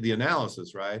part of the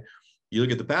analysis, right? You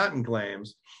look at the patent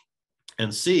claims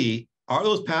and see, are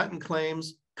those patent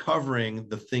claims covering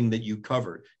the thing that you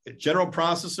covered? General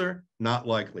processor, not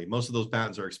likely. Most of those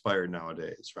patents are expired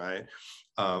nowadays, right?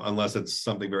 Unless it's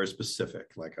something very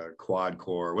specific, like a quad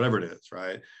core or whatever it is,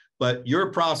 right? But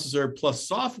your processor plus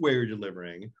software you're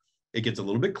delivering, it gets a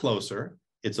little bit closer.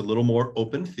 It's a little more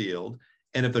open field.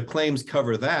 And if the claims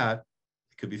cover that,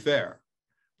 it could be fair.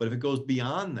 But if it goes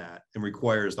beyond that and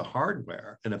requires the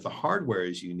hardware, and if the hardware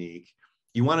is unique,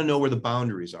 you want to know where the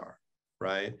boundaries are,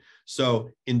 right? So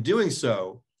in doing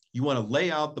so, you want to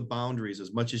lay out the boundaries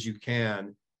as much as you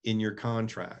can in your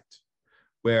contract,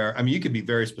 where, you could be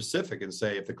very specific and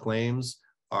say, if the claims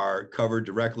are covered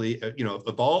directly,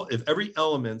 if every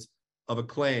element of a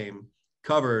claim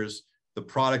covers the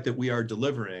product that we are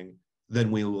delivering,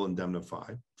 then we will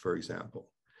indemnify, for example.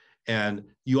 And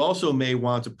you also may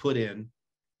want to put in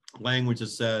language that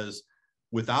says,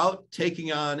 without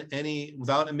making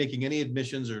any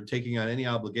admissions or taking on any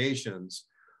obligations,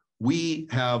 we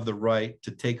have the right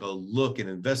to take a look and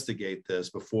investigate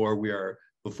this before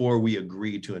we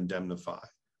agree to indemnify.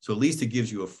 So at least it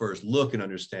gives you a first look and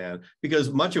understand,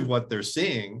 because much of what they're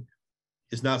seeing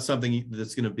is not something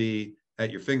that's going to be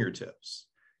at your fingertips.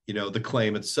 The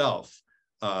claim itself,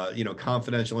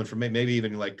 confidential information, maybe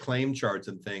even like claim charts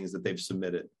and things that they've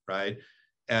submitted, right?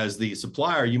 As the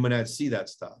supplier, you might not see that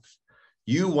stuff.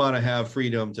 You want to have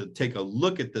freedom to take a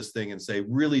look at this thing and say,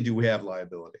 really, do we have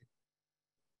liability?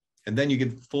 And then you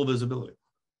get full visibility.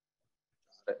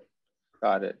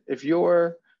 Got it. If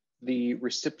you're the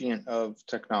recipient of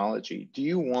technology, do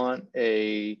you want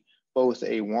both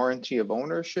a warranty of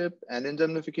ownership and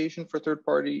indemnification for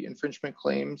third-party infringement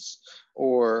claims,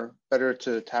 or better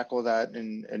to tackle that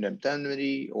in an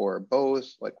indemnity, or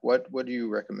both? Like, what do you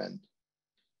recommend?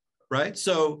 Right.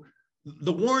 So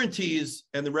the warranties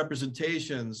and the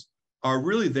representations are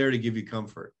really there to give you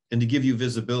comfort and to give you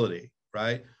visibility,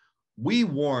 right? We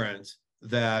warrant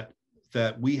that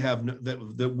we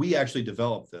actually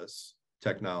developed this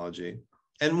technology.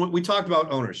 And we talked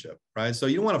about ownership, right? So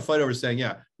you don't want to fight over saying,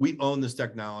 yeah, we own this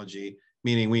technology,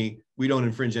 meaning we don't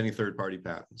infringe any third-party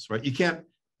patents, right? You can't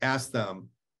ask them,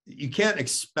 you can't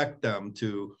expect them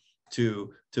to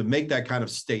make that kind of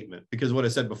statement, because what I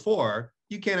said before,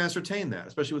 you can't ascertain that,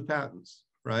 especially with patents,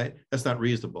 right? That's not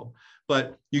reasonable.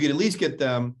 But you can at least get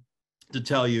them to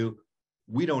tell you,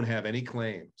 we don't have any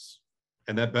claims.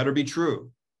 And that better be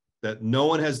true, that no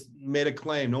one has made a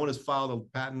claim, no one has filed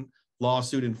a patent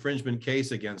lawsuit infringement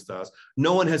case against us.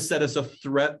 No one has sent us a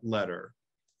threat letter.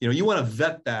 You want to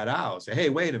vet that out. Say, hey,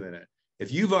 wait a minute.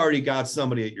 If you've already got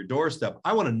somebody at your doorstep,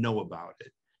 I want to know about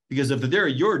it. Because if they're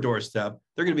at your doorstep,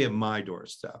 they're going to be at my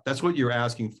doorstep. That's what you're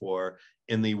asking for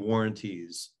in the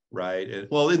warranties, right? In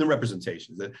the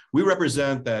representations, that we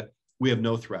represent that we have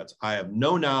no threats. I have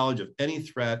no knowledge of any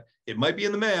threat. It might be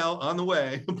in the mail on the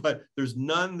way, but there's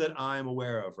none that I'm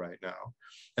aware of right now.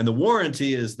 And the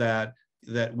warranty is that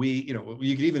we,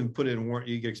 you could even put in,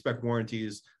 you could expect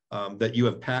warranties that you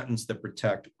have patents that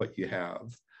protect what you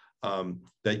have,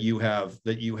 that you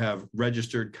have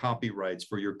registered copyrights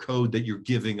for your code that you're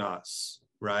giving us,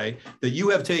 right? That you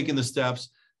have taken the steps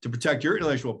to protect your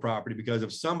intellectual property, because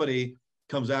if somebody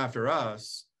comes after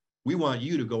us, we want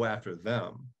you to go after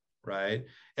them, right?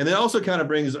 And that also kind of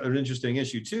brings an interesting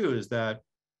issue too, is that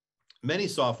many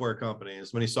software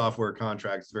companies, many software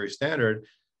contracts, very standard,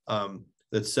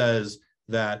 that says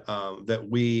that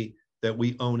we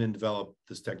own and develop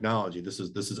this technology. This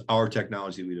is our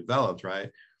technology we developed, right?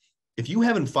 If you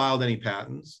haven't filed any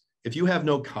patents, if you have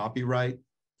no copyright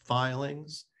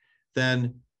filings,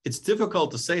 then it's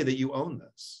difficult to say that you own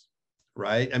this,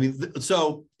 right? I mean,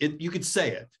 you could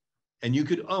say it and you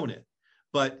could own it,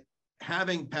 but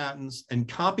having patents and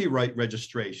copyright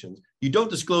registrations, you don't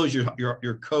disclose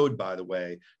your code, by the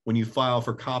way, when you file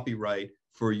for copyright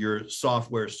for your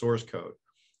software source code.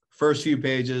 First few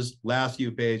pages, last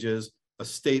few pages, a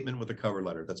statement with a cover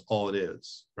letter. That's all it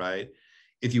is, right?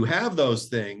 If you have those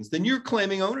things, then you're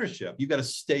claiming ownership. You've got a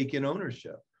stake in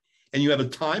ownership. And you have a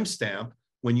timestamp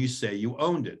when you say you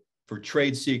owned it for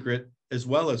trade secret as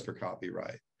well as for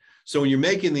copyright. So when you're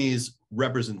making these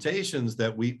representations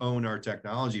that we own our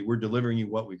technology, we're delivering you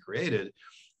what we created,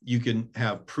 you can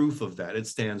have proof of that. It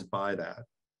stands by that,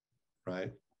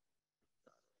 right?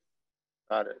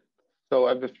 Got it. So I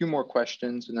have a few more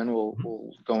questions, and then we'll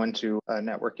go into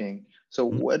networking. So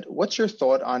what's your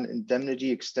thought on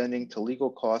indemnity extending to legal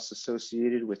costs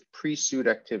associated with pre-suit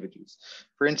activities?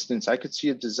 For instance, I could see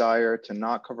a desire to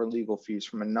not cover legal fees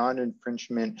from a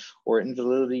non-infringement or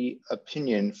invalidity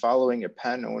opinion following a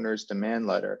patent owner's demand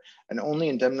letter and only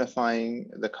indemnifying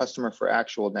the customer for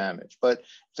actual damage. But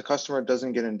if the customer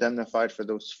doesn't get indemnified for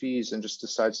those fees and just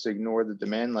decides to ignore the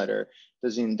demand letter,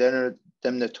 does the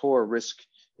indemnitor risk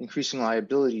increasing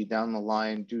liability down the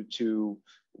line due to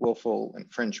willful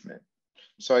infringement?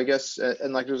 So I guess,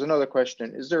 and like there's another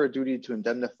question, is there a duty to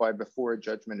indemnify before a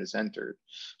judgment is entered?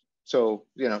 So,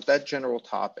 that general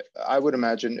topic, I would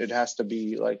imagine it has to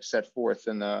be like set forth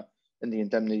in the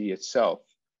indemnity itself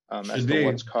as to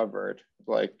what's covered,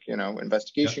 like,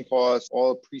 investigation costs,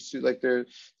 all pre-suit, like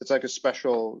it's like a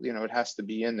special, it has to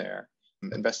be in there,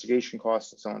 investigation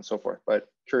costs and so on and so forth. But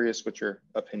curious what your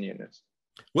opinion is.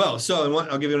 Well, so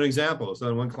I'll give you an example. So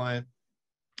in one client,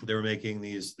 they were making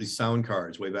these sound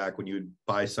cards way back when you would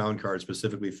buy sound cards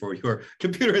specifically for your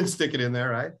computer and stick it in there,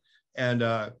 right? And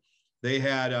they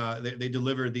had they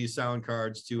delivered these sound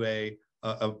cards to a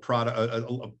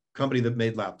company that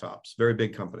made laptops, very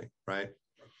big company, right?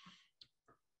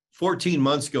 14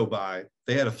 months go by,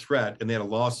 they had a threat and they had a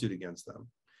lawsuit against them.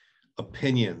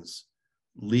 Opinions,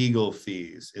 legal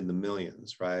fees in the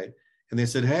millions, right? And they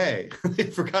said, hey, they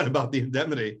forgot about the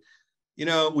indemnity.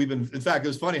 In fact, it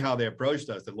was funny how they approached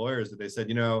us, the lawyers, that they said,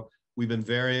 we've been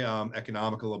very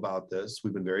economical about this.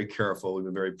 We've been very careful. We've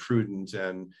been very prudent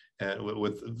and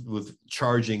with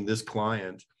charging this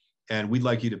client. And we'd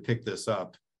like you to pick this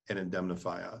up and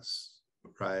indemnify us,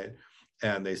 right?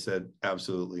 And they said,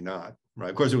 absolutely not, right?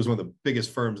 Of course, it was one of the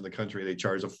biggest firms in the country. They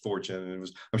charged a fortune. And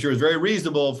I'm sure it was very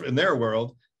reasonable in their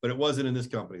world, but it wasn't in this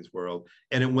company's world.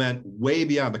 And it went way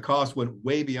beyond, the cost went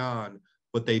way beyond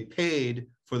what they paid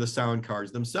for the sound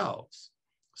cards themselves.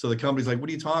 So the company's like, what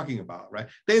are you talking about, right?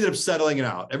 They ended up settling it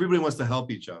out. Everybody wants to help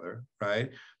each other,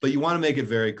 right? But you want to make it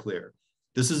very clear.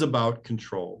 This is about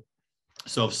control.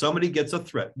 So if somebody gets a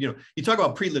threat, you talk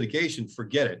about pre-litigation,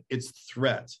 forget it. It's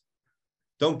threat.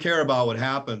 Don't care about what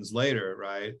happens later,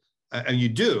 right? And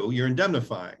you're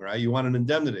indemnifying, right? You want an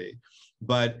indemnity.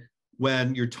 But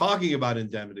when you're talking about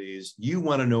indemnities, you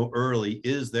want to know early,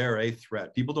 is there a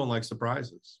threat? People don't like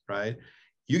surprises, right?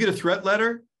 You get a threat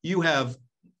letter, you have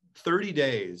 30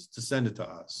 days to send it to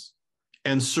us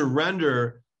and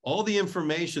surrender all the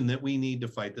information that we need to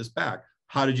fight this back.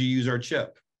 How did you use our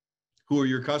chip? Who are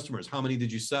your customers? How many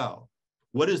did you sell?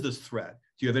 What is this threat?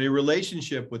 Do you have any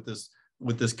relationship with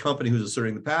this company who's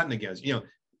asserting the patent against?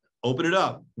 Open it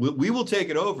up. We will take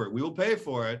it over. We will pay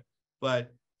for it,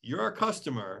 but you're our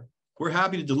customer. We're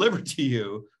happy to deliver to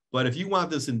you, but if you want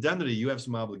this indemnity, you have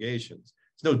some obligations.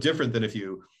 It's no different than if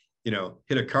you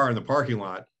hit a car in the parking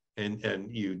lot and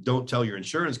you don't tell your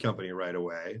insurance company right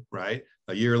away, right?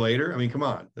 A year later, I mean, come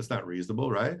on, that's not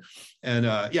reasonable, right? And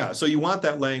so you want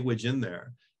that language in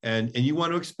there, and you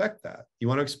want to expect that. You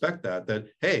want to expect that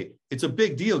hey, it's a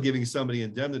big deal giving somebody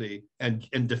indemnity and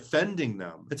defending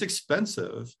them. It's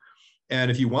expensive, and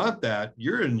if you want that,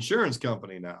 you're an insurance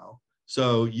company now,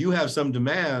 so you have some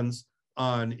demands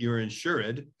on your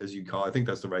insured, as you call it. I think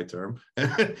that's the right term,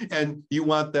 and you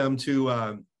want them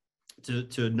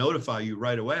to notify you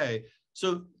right away.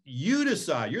 So you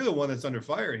decide, you're the one that's under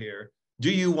fire here.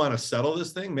 Do you want to settle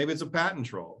this thing? Maybe it's a patent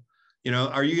troll.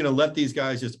 Are you going to let these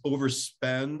guys just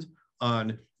overspend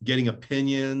on getting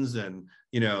opinions and,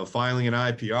 filing an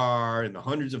IPR and the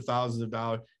hundreds of thousands of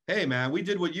dollars? Hey man, we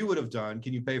did what you would have done.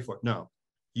 Can you pay for it? No,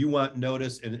 you want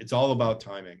notice, and it's all about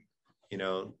timing.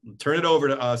 Turn it over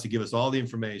to us. You give us all the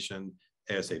information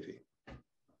ASAP. All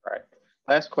right.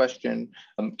 Last question.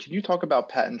 Can you talk about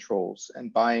patent trolls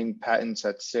and buying patents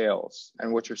at sales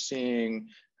and what you're seeing,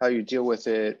 how you deal with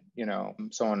it,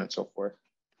 so on and so forth?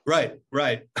 Right.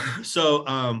 So,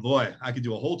 boy, I could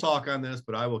do a whole talk on this,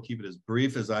 but I will keep it as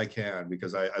brief as I can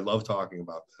because I love talking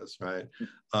about this, right?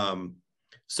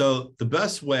 So the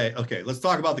best way, okay, let's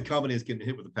talk about the companies getting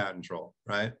hit with a patent troll,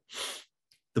 right?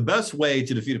 The best way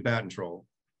to defeat a patent troll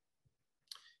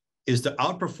is to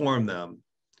outperform them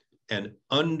and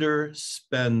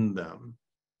underspend them.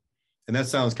 And that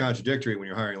sounds contradictory when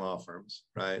you're hiring law firms,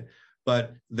 right?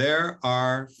 But there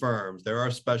are firms, there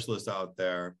are specialists out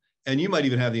there, and you might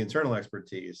even have the internal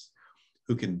expertise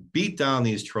who can beat down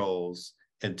these trolls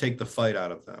and take the fight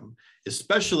out of them,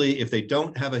 especially if they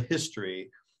don't have a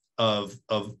history of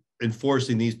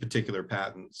enforcing these particular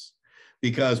patents.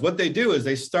 Because what they do is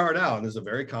they start out, and there's a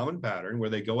very common pattern where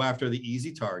they go after the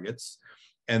easy targets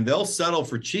and they'll settle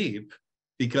for cheap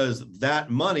because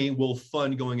that money will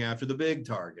fund going after the big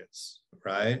targets,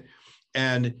 right?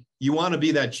 And you want to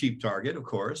be that cheap target, of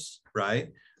course,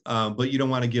 right? But you don't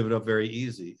want to give it up very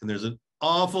easy. And there's an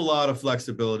awful lot of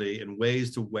flexibility and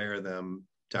ways to wear them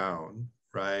down,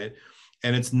 right?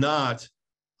 And it's not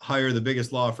hire the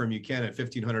biggest law firm you can at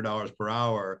 $1,500 per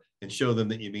hour and show them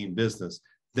that you mean business.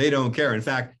 They don't care. In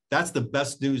fact, that's the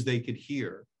best news they could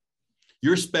hear.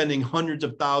 You're spending hundreds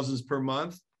of thousands per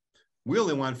month. We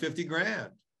only want 50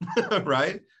 grand,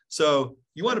 right? So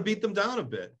you want to beat them down a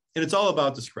bit. And it's all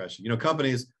about discretion. You know,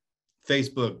 companies,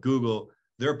 Facebook, Google,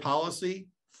 their policy,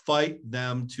 fight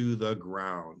them to the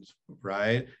ground,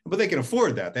 right? But they can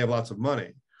afford that. They have lots of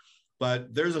money.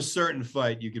 But there's a certain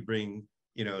fight you could bring,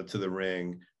 you know, to the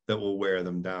ring that will wear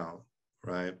them down,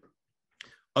 right?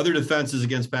 Other defenses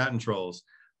against patent trolls.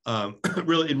 It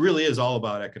really is all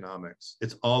about economics.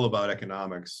 It's all about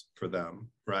economics for them,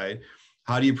 right?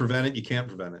 How do you prevent it? You can't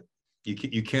prevent it.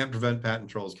 You can't prevent patent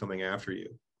trolls coming after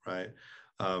you, right?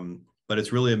 But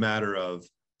it's really a matter of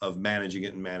managing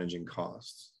it and managing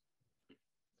costs.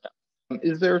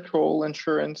 Is there troll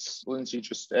insurance? Lindsay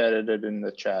just added it in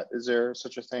the chat. Is there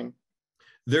such a thing?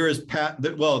 There is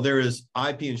there is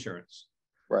IP insurance.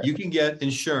 Right. You can get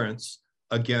insurance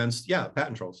against,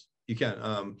 patent trolls. You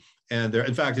can. And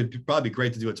in fact, it'd probably be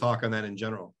great to do a talk on that in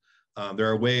general. There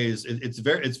are ways, it's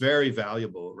very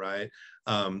valuable, right?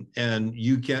 And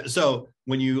you can, so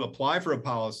when you apply for a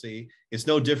policy, it's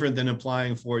no different than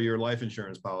applying for your life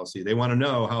insurance policy. They want to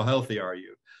know, how healthy are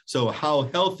you? So how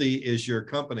healthy is your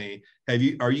company?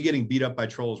 Are you getting beat up by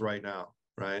trolls right now,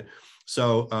 right?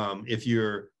 So if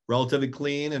you're relatively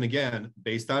clean, and again,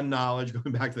 based on knowledge,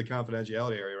 going back to the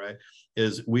confidentiality area, right,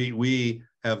 is we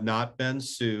have not been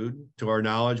sued. To our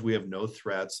knowledge, we have no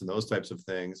threats and those types of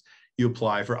things. You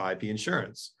apply for IP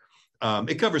insurance.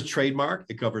 It covers trademark,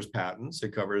 it covers patents,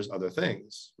 it covers other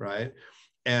things, right?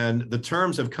 And the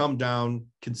terms have come down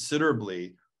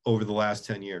considerably over the last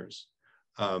 10 years.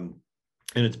 And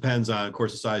it depends on, of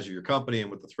course, the size of your company and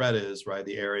what the threat is, right?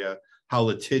 The area, how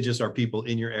litigious are people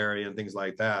in your area and things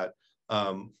like that.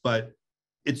 But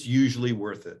it's usually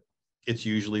worth it. It's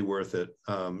usually worth it.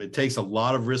 It takes a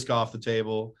lot of risk off the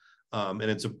table, and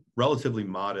it's a relatively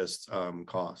modest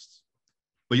cost.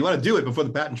 But you want to do it before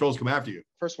the patent trolls come after you.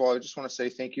 First of all, I just want to say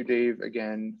thank you, Dave,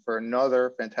 again, for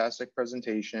another fantastic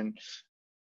presentation.